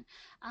question.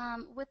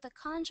 With the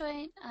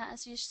conjoint,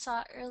 as you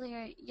saw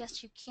earlier,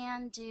 yes, you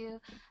can do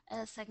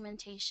a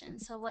segmentation.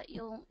 So what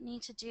you'll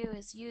need to do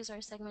is use our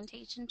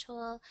segmentation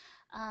tool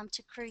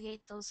to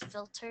create those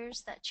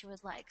filters that you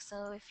would like.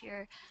 So if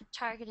you're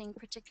targeting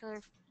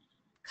particular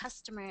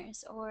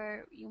customers,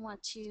 or you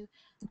want to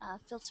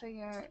filter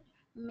your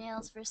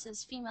males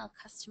versus female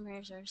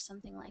customers or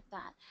something like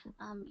that.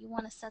 You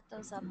want to set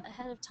those up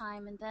ahead of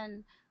time, and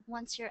then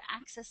once you're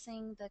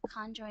accessing the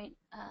conjoint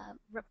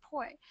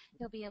report,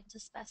 you'll be able to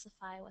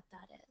specify what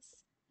that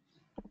is.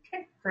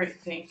 Okay,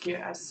 great. Thank you,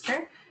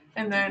 Esther.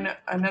 And Mm-hmm. then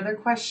another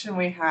question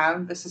we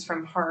have, this is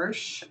from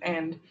Harsh,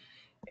 and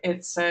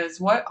it says,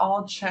 what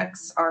all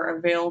checks are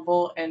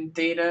available in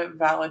data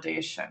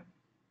validation?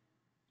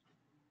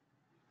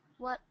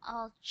 What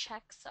all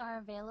checks are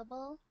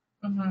available?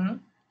 Mm-hmm.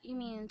 You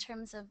mean in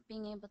terms of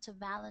being able to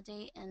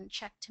validate and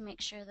check to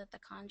make sure that the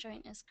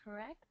conjoint is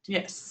correct?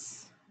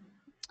 Yes.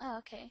 Oh,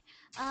 okay.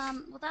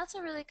 Well, that's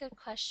a really good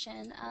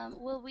question.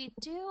 Well, we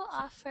do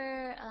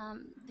offer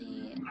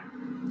the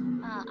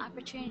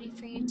opportunity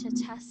for you to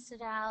test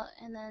it out,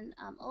 and then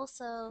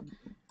also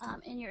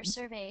in your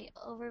survey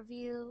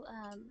overview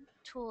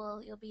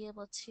tool, you'll be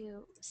able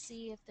to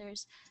see if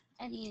there's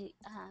any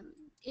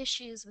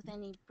issues with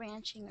any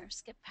branching or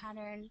skip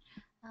pattern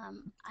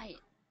I,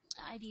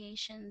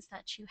 ideations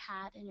that you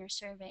had in your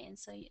survey. And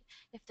so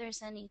if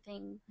there's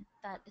anything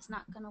that is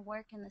not going to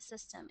work in the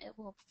system, it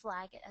will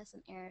flag it as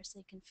an error so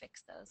you can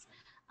fix those.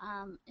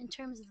 In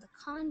terms of the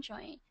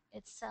conjoint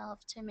itself,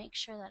 to make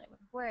sure that it would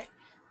work,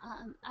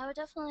 I would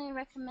definitely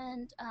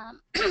recommend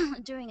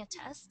doing a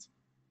test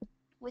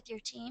with your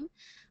team.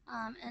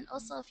 And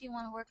also, if you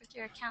want to work with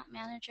your account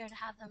manager to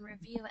have them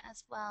review it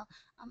as well,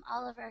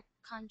 all of our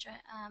account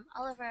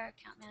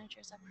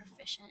managers are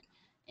proficient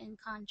in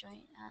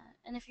conjoint.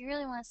 And if you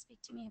really want to speak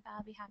to me about it,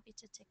 I'll be happy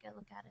to take a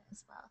look at it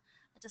as well.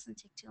 It doesn't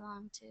take too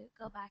long to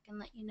go back and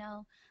let you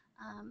know,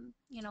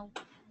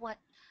 what,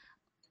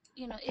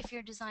 if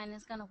your design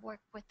is going to work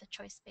with the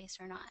choice space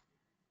or not.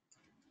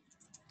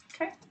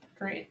 Okay,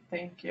 great.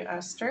 Thank you,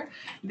 Esther.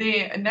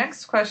 The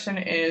next question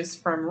is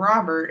from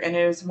Robert, and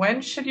is,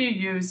 when should you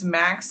use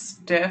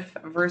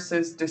MaxDiff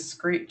versus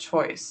discrete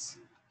choice?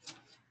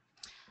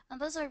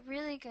 Those are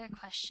really good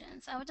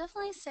questions. I would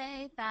definitely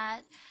say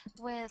that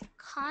with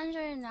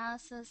conjoint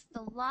analysis,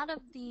 a lot of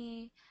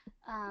the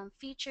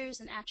features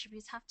and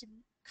attributes have to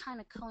kind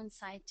of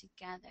coincide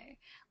together.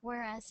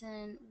 Whereas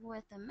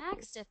with the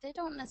MaxDiff, they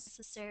don't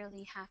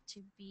necessarily have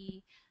to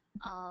be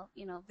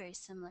very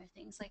similar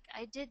things. Like,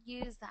 I did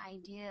use the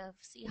idea of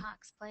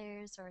Seahawks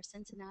players or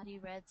Cincinnati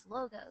Reds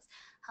logos.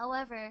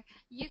 However,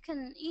 you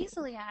can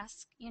easily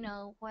ask,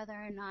 whether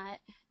or not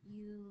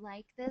you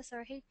like this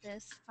or hate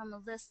this from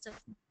a list of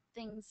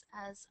things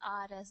as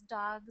odd as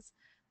dogs,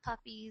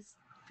 puppies,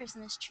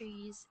 Christmas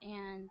trees,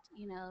 and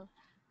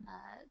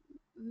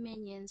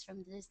minions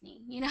from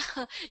Disney. You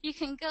know, you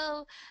can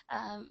go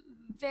um,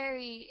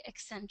 very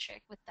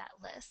eccentric with that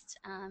list.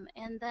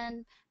 And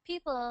then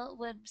people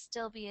would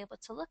still be able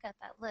to look at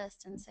that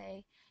list and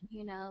say,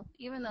 you know,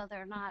 even though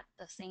they're not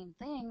the same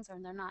things or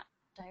they're not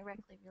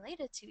directly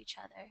related to each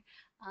other,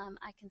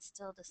 I can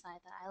still decide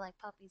that I like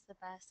puppies the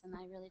best and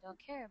I really don't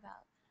care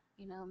about,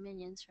 you know,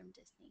 minions from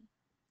Disney.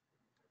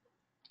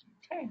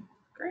 Okay,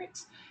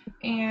 great.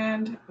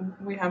 And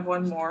we have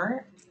one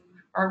more.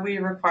 Are we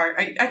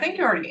required? I think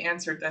you already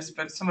answered this,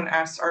 but someone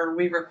asked, are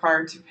we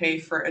required to pay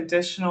for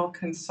additional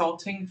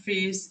consulting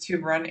fees to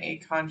run a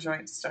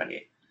conjoint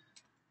study?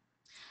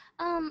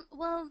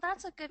 Well,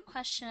 that's a good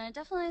question. I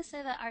definitely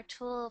say that our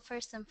tool,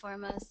 first and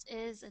foremost,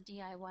 is a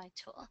DIY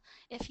tool.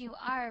 If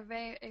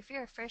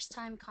you're a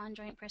first-time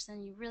conjoint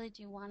person, you really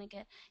do want to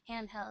get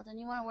handheld, and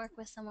you want to work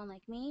with someone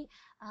like me,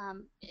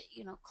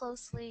 you know,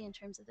 closely in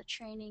terms of the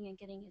training and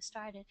getting you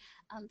started.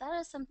 That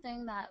is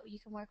something that you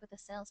can work with a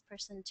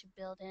salesperson to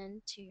build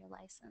into your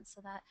license,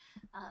 so that,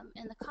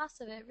 and the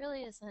cost of it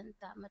really isn't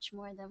that much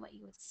more than what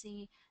you would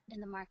see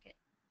in the market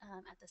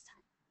at this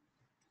time.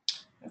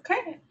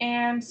 Okay,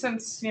 and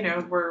since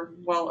we're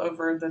well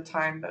over the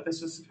time that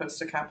this was supposed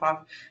to cap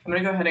off, I'm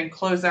going to go ahead and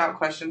close out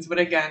questions. But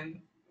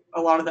again,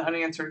 a lot of the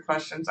unanswered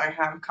questions I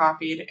have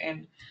copied,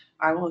 and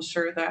I will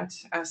assure that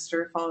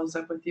Esther follows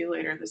up with you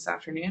later this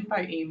afternoon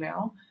by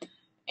email.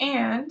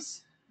 And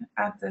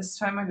at this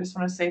time, I just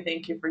want to say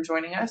thank you for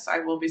joining us. I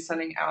will be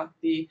sending out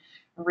the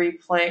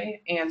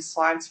replay and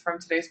slides from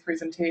today's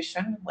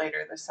presentation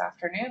later this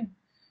afternoon.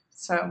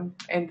 So,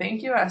 and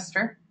thank you,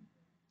 Esther.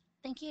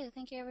 Thank you.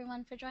 Thank you,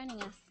 everyone, for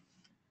joining us.